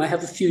getting, I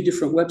have a few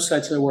different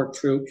websites I work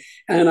through,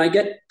 and I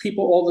get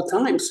people all the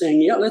time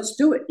saying, yeah, let's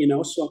do it,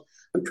 so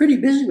I'm pretty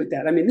busy with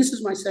that. I mean, this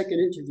is my second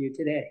interview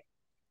today.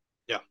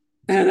 Yeah.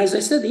 And as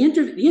I said, the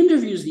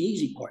interview is the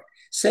easy part.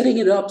 Setting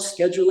it up,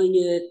 scheduling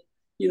it,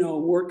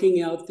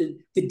 working out the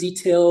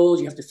details.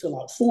 You have to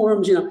fill out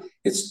forms.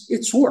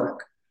 It's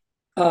work.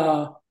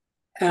 And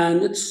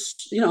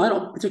I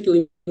don't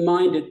particularly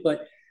mind it,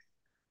 but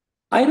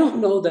I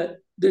don't know that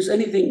there's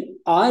anything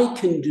I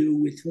can do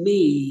with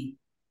me.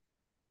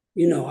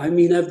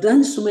 I've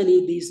done so many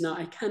of these now.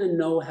 I kind of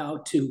know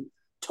how to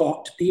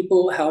talk to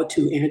people, how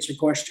to answer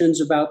questions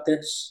about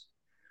this.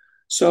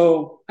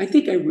 So I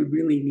think I would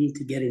really need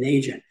to get an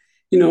agent,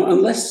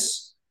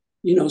 unless,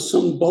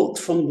 some bolt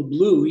from the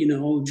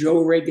blue,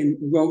 Joe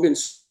Rogan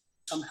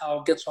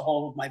somehow gets a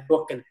hold of my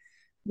book and,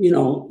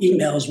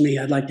 emails me,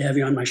 I'd like to have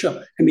you on my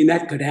show. I mean,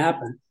 that could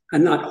happen.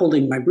 I'm not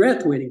holding my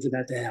breath waiting for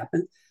that to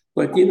happen,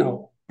 but,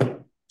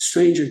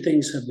 stranger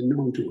things have been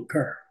known to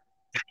occur.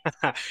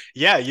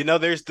 Yeah,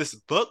 there's this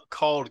book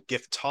called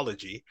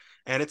Giftology,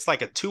 and it's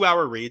like a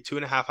 2-hour read,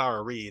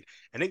 2.5-hour read,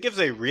 and it gives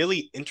a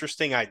really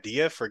interesting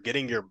idea for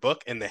getting your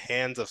book in the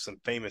hands of some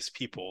famous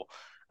people.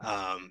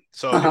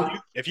 So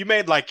if you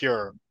made like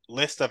your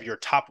list of your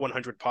top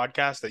 100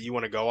 podcasts that you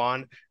want to go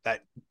on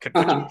that could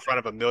put you in front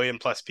of 1 million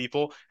plus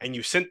people, and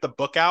you sent the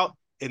book out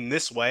in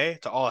this way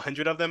to all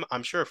 100 of them,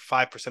 I'm sure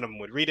 5% of them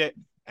would read it,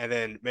 and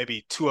then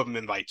maybe 2 of them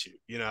invite you.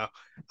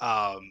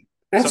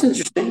 That's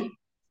interesting.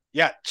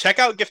 Yeah, check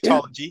out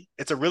Giftology. Yeah.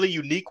 It's a really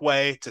unique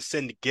way to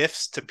send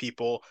gifts to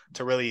people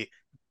to really,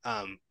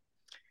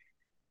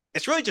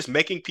 it's really just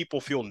making people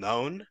feel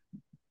known,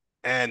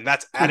 and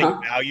that's adding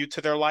value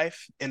to their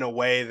life in a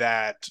way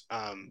that,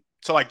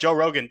 so like Joe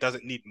Rogan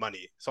doesn't need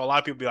money. So a lot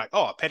of people be like,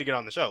 oh, I'll pay to get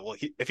on the show. Well,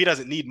 if he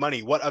doesn't need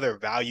money, what other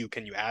value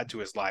can you add to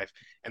his life?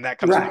 And that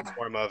comes in the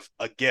form of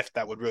a gift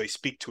that would really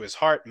speak to his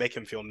heart, make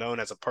him feel known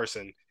as a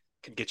person,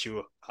 could get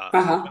you.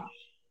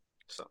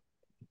 So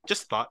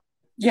just thought.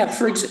 Yeah,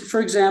 for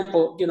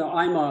example,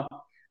 I'm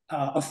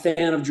a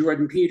fan of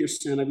Jordan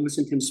Peterson. I've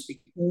listened to him speak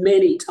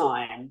many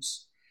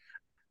times,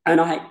 and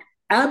I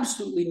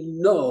absolutely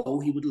know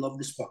he would love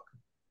this book.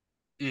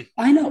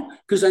 I know,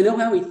 because I know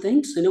how he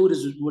thinks. I know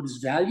what his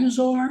values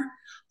are.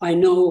 I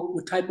know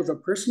what type of a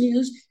person he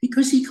is,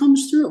 because he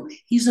comes through.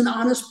 He's an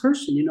honest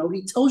person.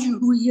 He tells you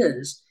who he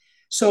is.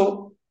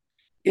 So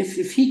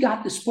if he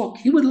got this book,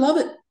 he would love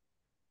it.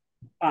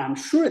 I'm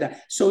sure of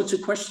that. So it's a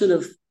question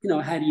of,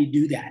 how do you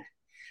do that?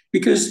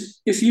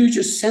 Because if you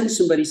just send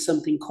somebody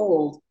something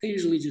cold, they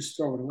usually just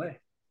throw it away.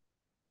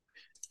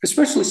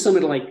 Especially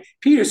somebody like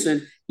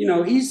Peterson,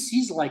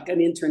 he's like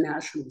an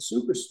international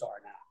superstar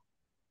now.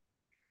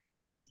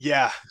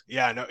 Yeah,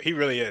 no, he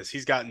really is.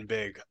 He's gotten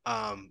big.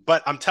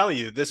 But I'm telling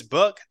you, this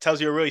book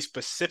tells you a really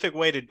specific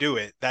way to do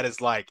it. That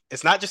is like,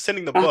 it's not just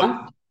sending the book.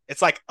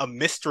 It's like a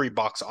mystery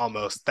box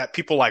almost that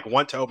people like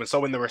want to open. So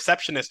when the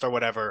receptionist or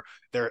whatever,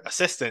 their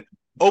assistant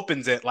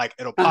opens it, like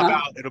it'll pop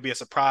out, it'll be a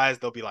surprise.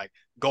 There'll be like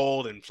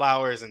gold and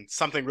flowers and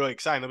something really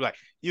exciting. They'll be like,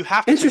 you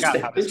have to check out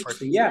how this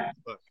person this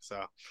book.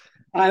 So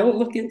I will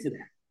look into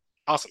that.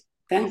 Awesome.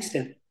 Thanks,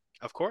 Tim.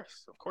 Of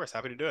course.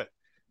 Happy to do it.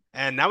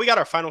 And now we got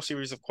our final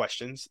series of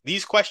questions.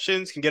 These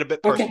questions can get a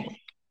bit personal.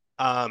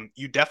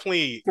 You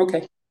definitely,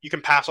 you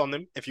can pass on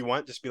them if you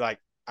want. Just be like,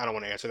 I don't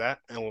want to answer that.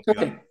 And we'll be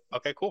like,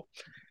 okay, cool.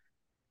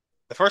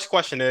 The first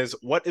question is,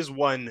 what is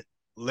one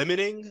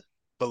limiting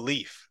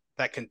belief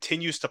that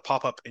continues to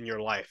pop up in your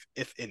life,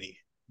 if any?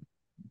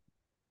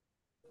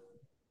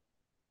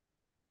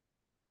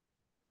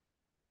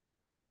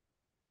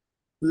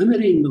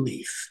 Limiting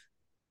belief.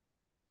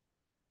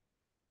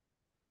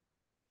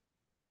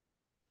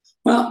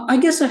 Well, I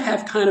guess I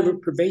have kind of a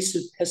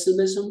pervasive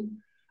pessimism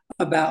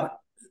about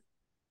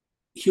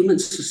human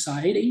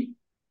society.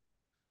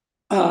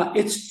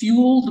 It's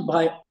fueled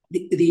by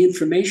the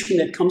information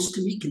that comes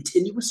to me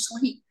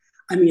continuously.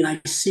 I mean,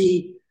 I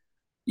see,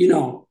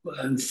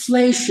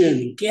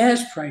 inflation,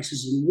 gas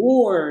prices, and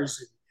wars,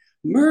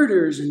 and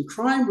murders, and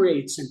crime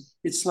rates, and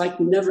it's like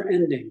never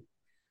ending.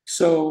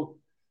 So,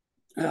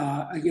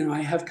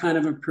 I have kind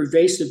of a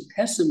pervasive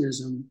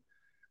pessimism.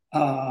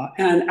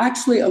 And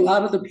actually, a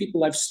lot of the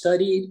people I've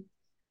studied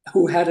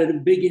who had a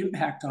big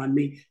impact on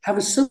me have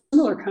a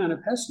similar kind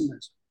of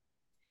pessimism.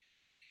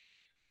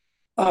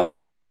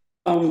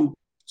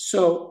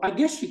 So I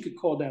guess you could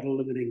call that a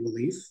limiting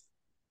belief.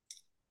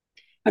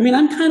 I mean,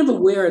 I'm kind of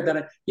aware that,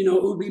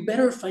 it would be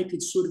better if I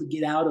could sort of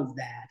get out of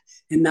that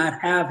and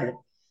not have it.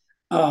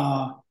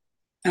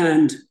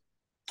 And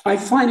I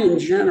find in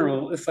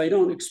general, if I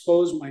don't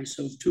expose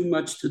myself too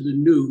much to the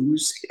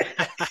news,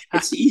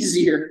 it's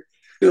easier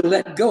to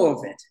let go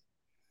of it.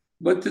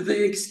 But to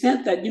the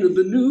extent that,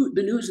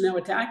 the news now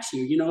attacks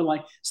you,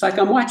 like, it's like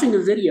I'm watching a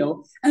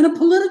video and a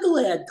political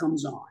ad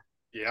comes on.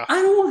 Yeah.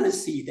 I don't want to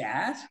see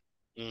that.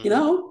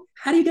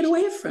 How do you get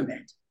away from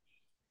it?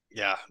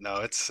 Yeah,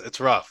 no, it's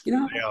rough.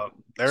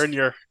 They're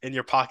in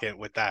your pocket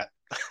with that.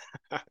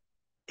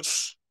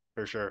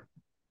 For sure.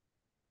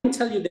 I can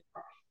tell you that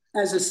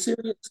as a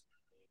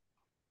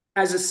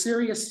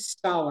serious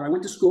scholar, I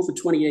went to school for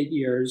 28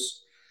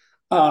 years.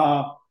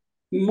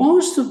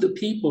 Most of the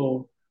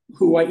people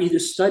who I either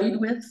studied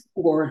with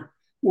or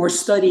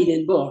studied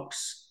in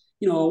books,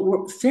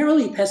 were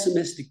fairly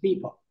pessimistic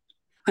people.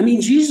 I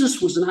mean,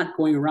 Jesus was not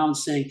going around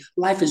saying,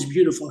 life is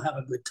beautiful, have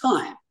a good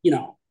time,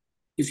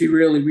 if you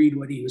really read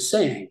what he was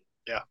saying.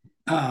 Yeah.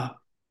 Uh,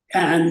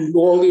 and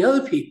all the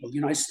other people,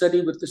 I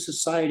studied with the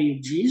Society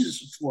of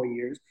Jesus for 4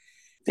 years.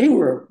 They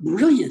were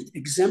brilliant,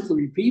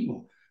 exemplary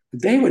people,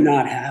 but they were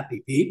not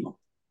happy people.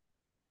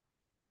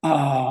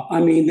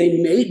 I mean,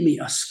 they made me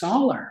a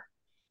scholar,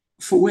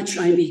 for which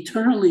I'm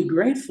eternally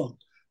grateful.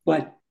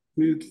 But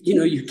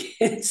you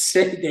can't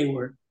say they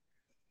were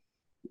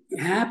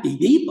happy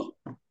people.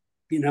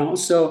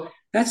 So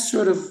that's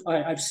sort of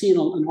I've seen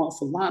an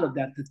awful lot of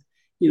that. That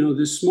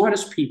the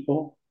smartest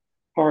people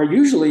are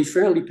usually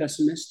fairly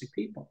pessimistic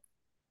people.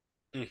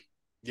 Mm.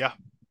 Yeah.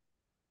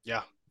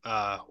 Yeah.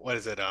 What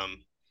is it?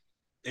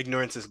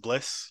 Ignorance is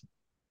bliss.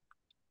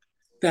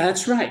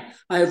 That's right.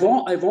 I've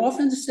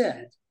often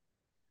said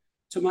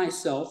to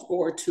myself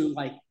or to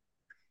like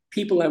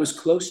people I was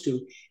close to,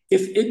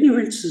 if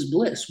ignorance is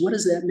bliss, what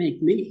does that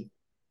make me?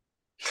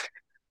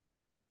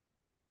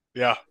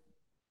 Yeah.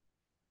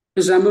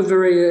 Because I'm a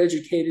very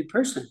educated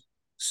person.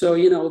 So,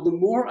 the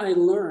more I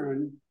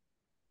learn,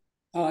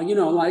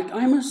 like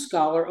I'm a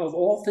scholar of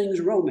all things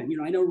Roman.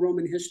 I know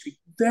Roman history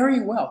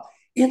very well.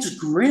 It's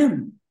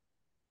grim.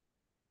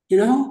 You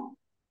know,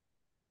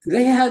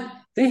 they had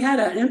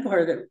an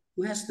empire that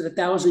lasted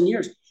 1,000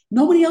 years.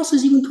 Nobody else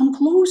has even come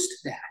close to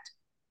that,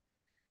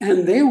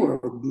 and they were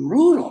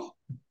brutal.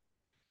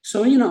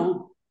 So,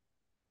 the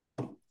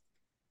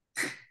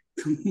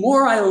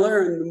more I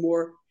learn, the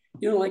more,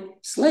 like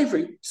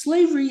slavery.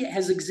 Slavery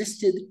has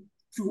existed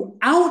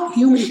throughout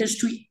human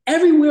history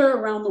everywhere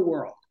around the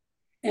world,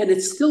 and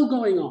it's still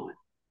going on.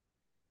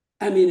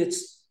 I mean,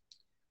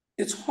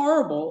 it's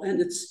horrible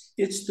and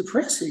it's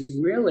depressing,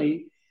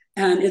 really,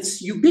 and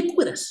it's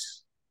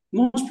ubiquitous.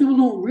 Most people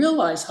don't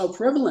realize how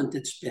prevalent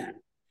it's been.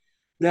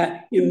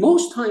 That in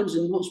most times,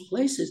 in most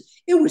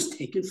places, it was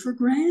taken for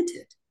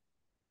granted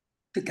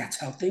that that's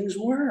how things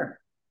were.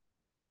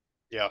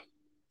 Yeah.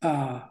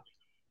 Uh,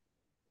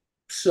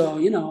 so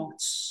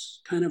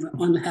it's kind of an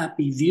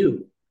unhappy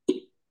view.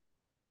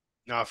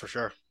 No, for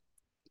sure.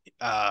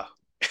 Uh,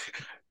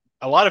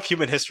 a lot of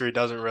human history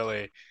doesn't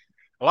really,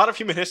 a lot of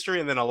human history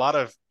and then a lot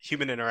of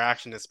human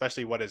interaction,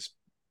 especially what is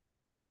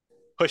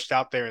pushed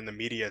out there in the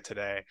media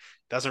today,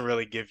 doesn't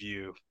really give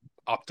you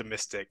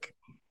optimistic,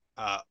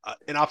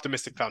 an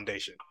optimistic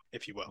foundation,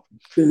 if you will.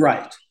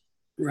 Right,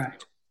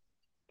 right.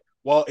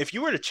 Well, if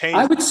you were to change,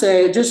 I would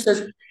say just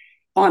as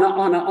on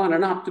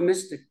an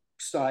optimistic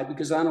side,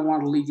 because I don't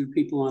want to leave you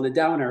people on a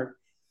downer.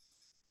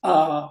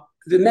 The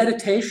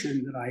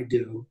meditation that I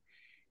do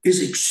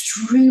is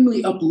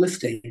extremely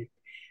uplifting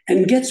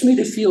and gets me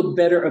to feel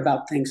better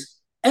about things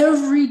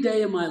every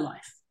day of my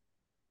life.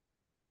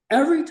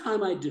 Every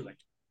time I do it,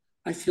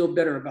 I feel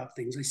better about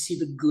things. I see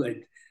the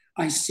good.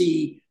 I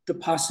see the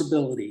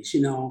possibilities,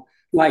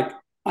 like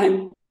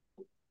I'm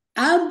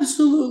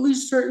absolutely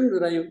certain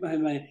that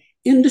I'm an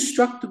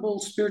indestructible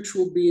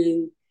spiritual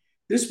being.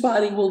 This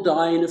body will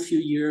die in a few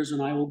years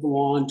and I will go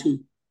on to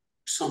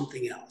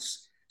something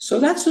else. So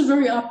that's a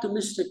very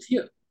optimistic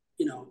view,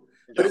 but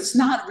yeah, it's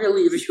not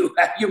really a view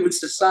of human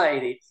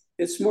society.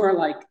 It's more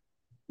like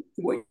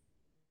what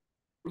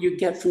you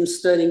get from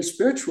studying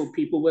spiritual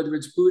people, whether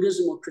it's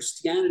Buddhism or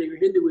Christianity or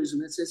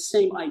Hinduism. It's the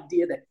same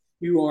idea that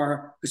you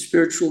are a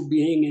spiritual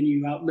being and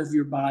you outlive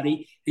your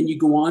body and you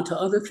go on to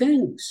other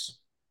things.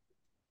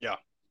 yeah,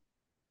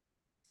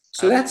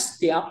 So absolutely. that's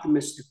the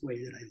optimistic way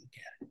that I look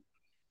at it.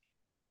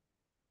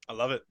 I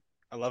love it.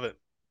 I love it.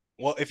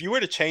 Well, if you were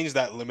to change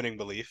that limiting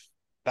belief,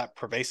 that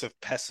pervasive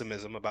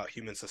pessimism about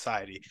human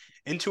society,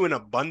 into an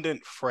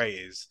abundant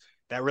phrase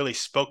that really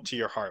spoke to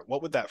your heart,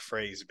 what would that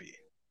phrase be?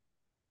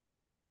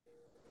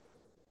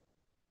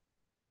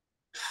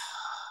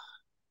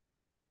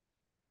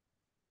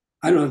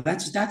 I don't know.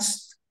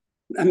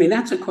 I mean,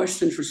 that's a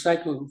question for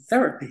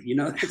psychotherapy.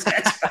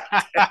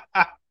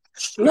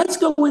 Let's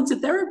go into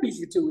therapy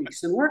for 2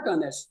 weeks and work on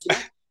this.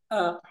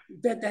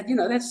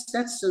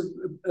 That's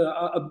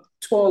a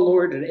tall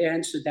order to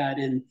answer that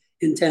in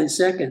 10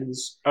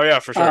 seconds. Oh yeah,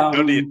 for sure.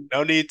 Um,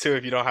 No need to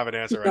if you don't have an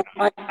answer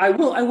right I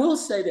will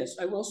say this.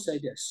 I will say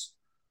this.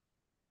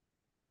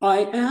 I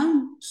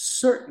am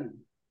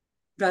certain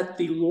that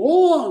the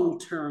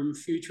long-term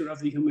future of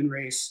the human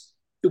race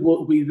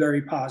will be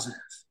very positive.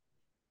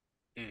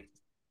 now. Mm,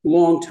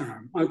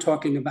 Long-term, I'm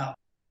talking about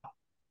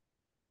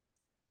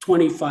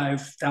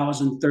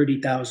 25,000,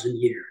 30,000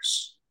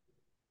 years.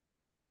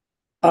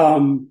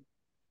 Um,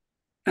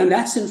 and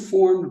that's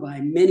informed by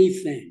many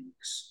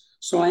things.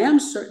 So I am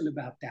certain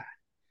about that.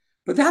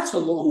 But that's a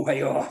long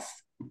way off.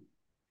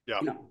 yeah,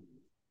 You know.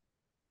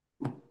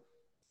 there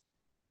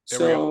we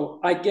go. So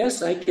I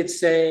guess I could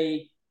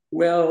say,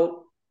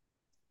 well,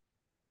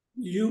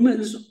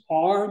 humans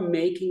are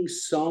making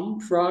some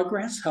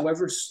progress,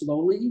 however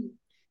slowly.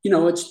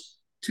 It's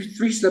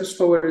 3 steps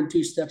forward and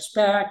 2 steps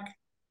back.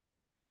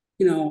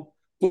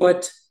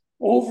 But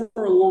over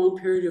a long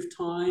period of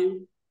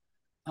time,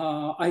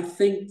 I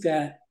think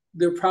that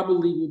there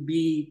probably will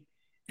be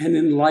an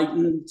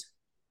enlightened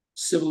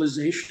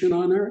civilization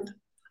on Earth.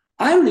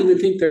 I don't even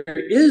think there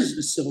is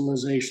a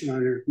civilization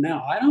on Earth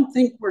now. I don't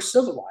think we're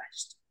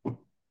civilized.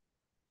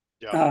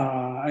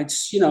 Yeah.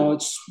 It's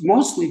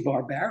mostly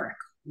barbaric,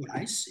 what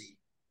I see.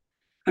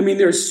 I mean,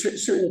 there's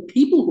certain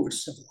people who are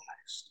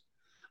civilized,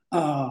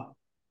 uh,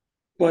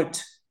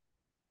 but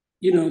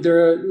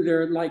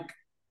there are like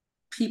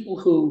people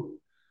who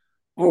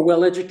are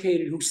well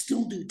educated who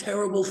still do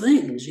terrible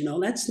things.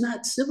 That's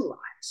not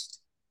civilized.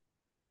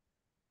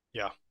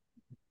 Yeah.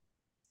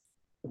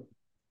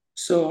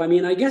 So, I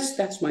mean, I guess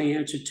that's my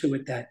answer to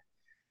it. That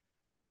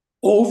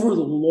over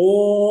the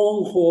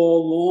long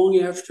haul, long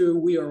after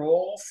we are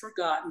all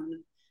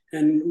forgotten,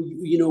 and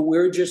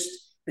we're just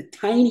a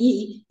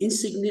tiny,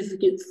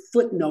 insignificant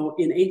footnote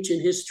in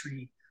ancient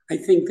history, I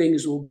think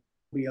things will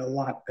be a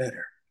lot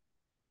better.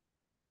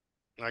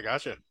 I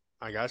gotcha.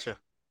 I gotcha.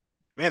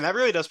 Man, that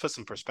really does put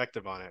some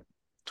perspective on it.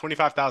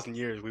 25,000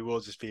 years, we will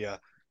just be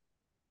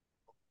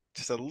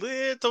just a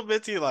little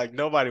bitty, like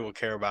nobody will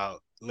care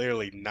about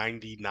literally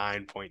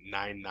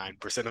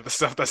 99.99% of the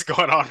stuff that's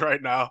going on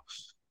right now.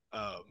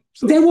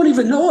 They won't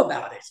even know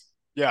about it.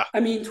 Yeah. I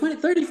mean,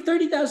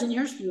 30,000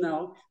 years from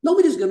now,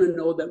 nobody's going to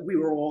know that we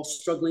were all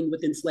struggling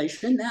with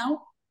inflation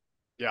now.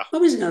 Yeah.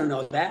 Nobody's going to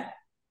know that.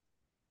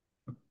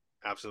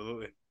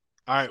 Absolutely.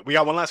 All right. We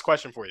got one last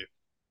question for you.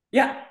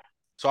 Yeah.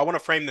 So I want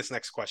to frame this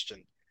next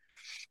question.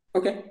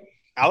 Okay.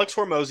 Alex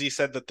Hormozi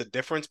said that the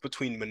difference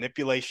between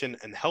manipulation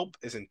and help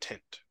is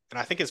intent. And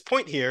I think his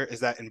point here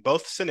is that in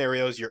both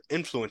scenarios, you're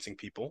influencing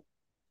people.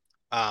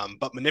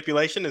 But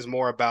manipulation is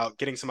more about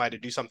getting somebody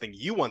to do something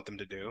you want them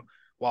to do,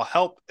 while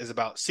help is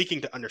about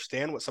seeking to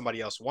understand what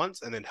somebody else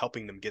wants and then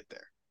helping them get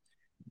there.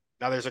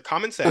 Now, there's a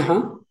common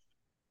saying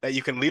that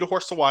you can lead a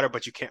horse to water,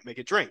 but you can't make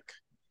it drink.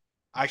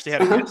 I actually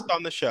had a guest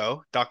on the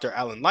show, Dr.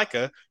 Alan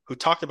Leica, who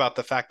talked about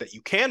the fact that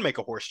you can make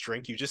a horse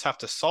drink. You just have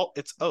to salt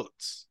its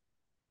oats.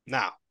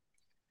 Now,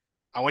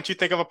 I want you to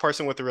think of a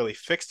person with a really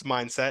fixed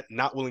mindset,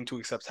 not willing to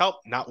accept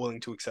help, not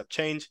willing to accept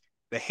change.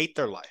 They hate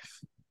their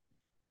life.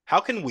 How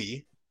can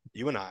we,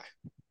 you and I,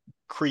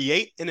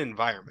 create an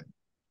environment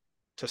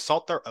to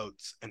salt their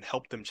oats and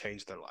help them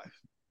change their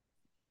life?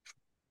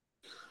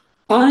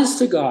 Honest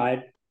to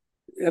God,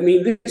 I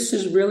mean, this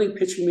is really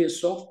pitching me a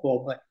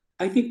softball, but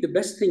I think the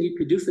best thing you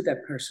could do for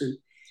that person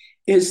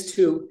is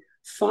to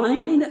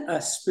find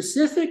a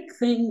specific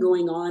thing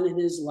going on in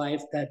his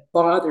life that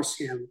bothers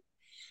him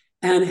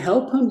and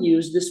help him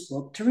use this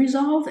book to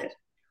resolve it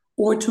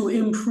or to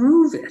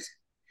improve it.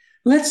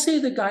 Let's say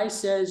the guy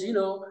says,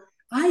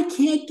 I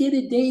can't get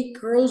a date,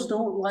 girls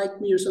don't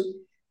like me or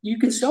something. You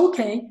can say,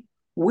 okay,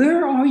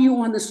 where are you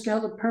on the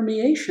scale of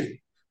permeation?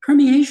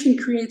 Permeation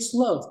creates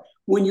love.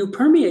 When you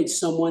permeate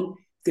someone,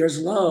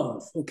 there's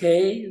love,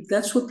 okay?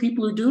 That's what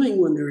people are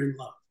doing when they're in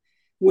love.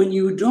 When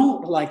you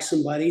don't like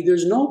somebody,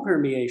 there's no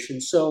permeation.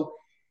 So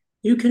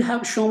you can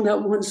have shown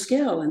that one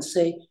scale and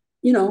say,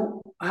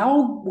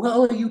 how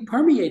well are you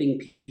permeating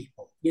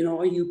people?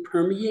 Are you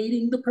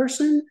permeating the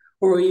person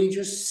or are you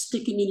just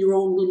sticking in your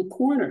own little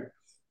corner?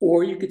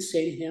 Or you could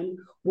say to him,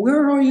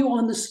 where are you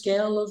on the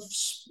scale of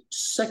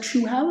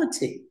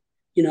sexuality?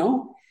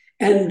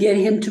 And get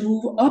him to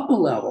move up a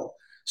level.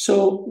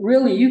 So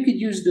really, you could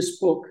use this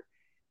book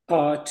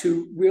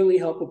to really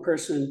help a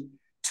person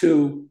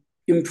to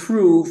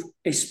improve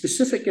a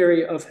specific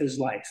area of his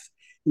life.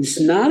 It's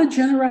not a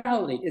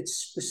generality, it's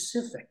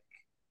specific.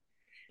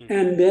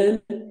 And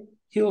then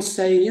he'll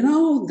say,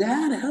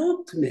 that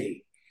helped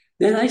me.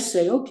 Then I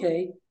say,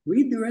 okay,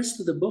 read the rest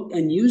of the book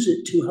and use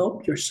it to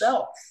help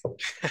yourself.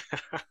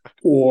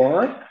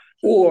 or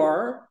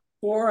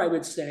I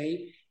would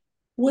say,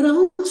 what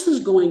else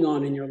is going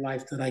on in your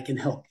life that I can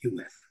help you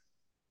with?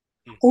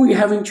 Or you're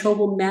having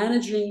trouble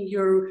managing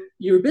your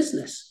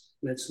business.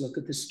 Let's look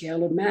at the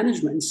scale of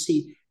management and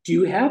see, do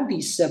you have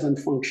these 7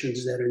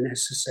 functions that are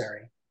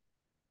necessary?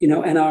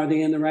 And are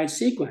they in the right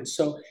sequence?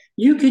 So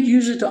you could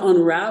use it to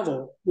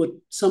unravel what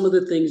some of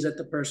the things that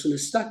the person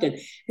is stuck in.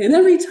 And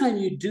every time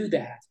you do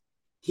that,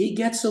 he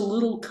gets a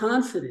little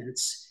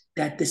confidence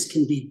that this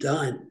can be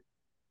done.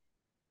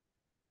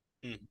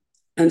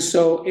 And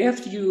so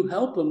after you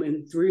help him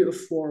in 3 or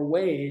 4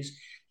 ways,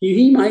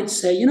 he might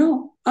say,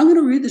 I'm going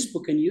to read this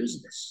book and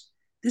use this.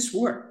 This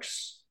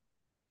works.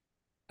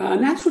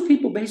 And that's what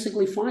people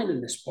basically find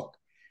in this book.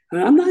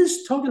 And I'm not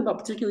just talking about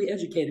particularly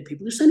educated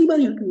people. Just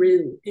anybody who can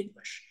read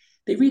English.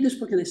 They read this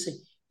book and they say,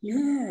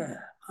 yeah,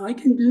 I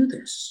can do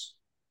this.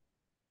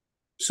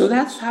 So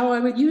that's how I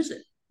would use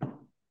it.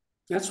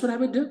 That's what I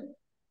would do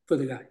for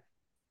the guy.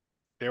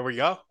 There we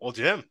go. Well,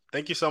 Jim,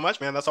 thank you so much,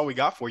 man. That's all we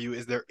got for you.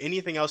 Is there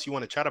anything else you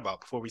want to chat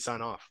about before we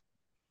sign off?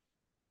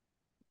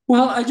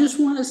 Well, I just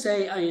want to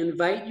say I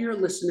invite your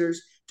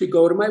listeners to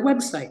go to my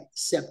website,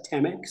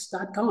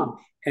 septemics.com,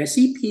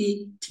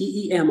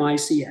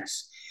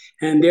 SEPTEMICS.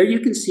 And there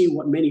you can see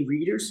what many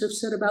readers have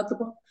said about the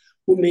book,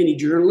 what many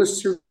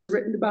journalists have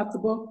written about the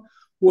book,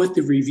 what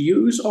the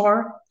reviews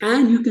are,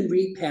 and you can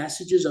read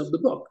passages of the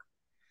book.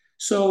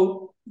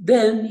 So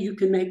then you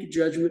can make a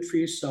judgment for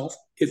yourself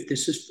if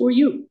this is for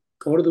you.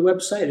 Go to the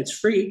website, it's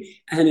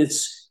free, and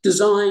it's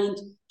designed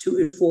to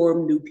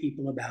inform new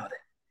people about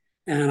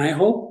it. And I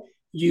hope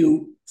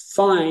you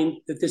find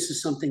that this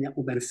is something that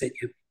will benefit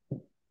you.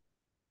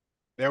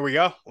 There we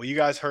go. Well, you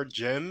guys heard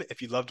Jim.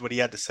 If you loved what he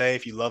had to say,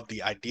 if you loved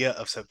the idea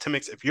of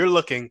Septimics, if you're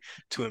looking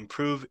to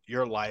improve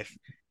your life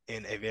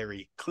in a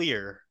very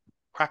clear,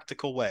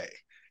 practical way,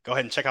 go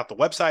ahead and check out the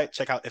website.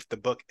 Check out if the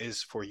book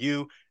is for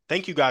you.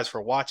 Thank you guys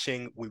for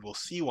watching. We will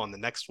see you on the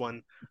next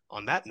one.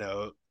 On that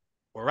note,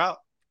 we're out.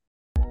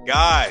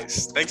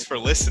 Guys, thanks for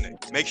listening.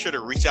 Make sure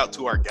to reach out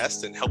to our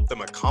guests and help them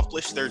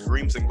accomplish their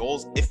dreams and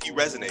goals if you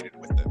resonated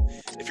with them.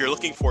 If you're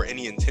looking for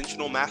any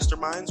intentional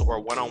masterminds or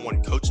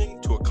one-on-one coaching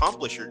to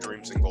accomplish your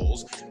dreams and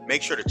goals,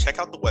 make sure to check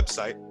out the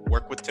website,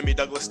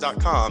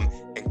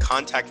 workwithtimmydouglas.com, and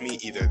contact me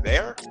either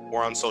there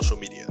or on social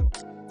media.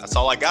 That's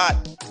all I got.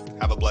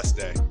 Have a blessed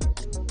day.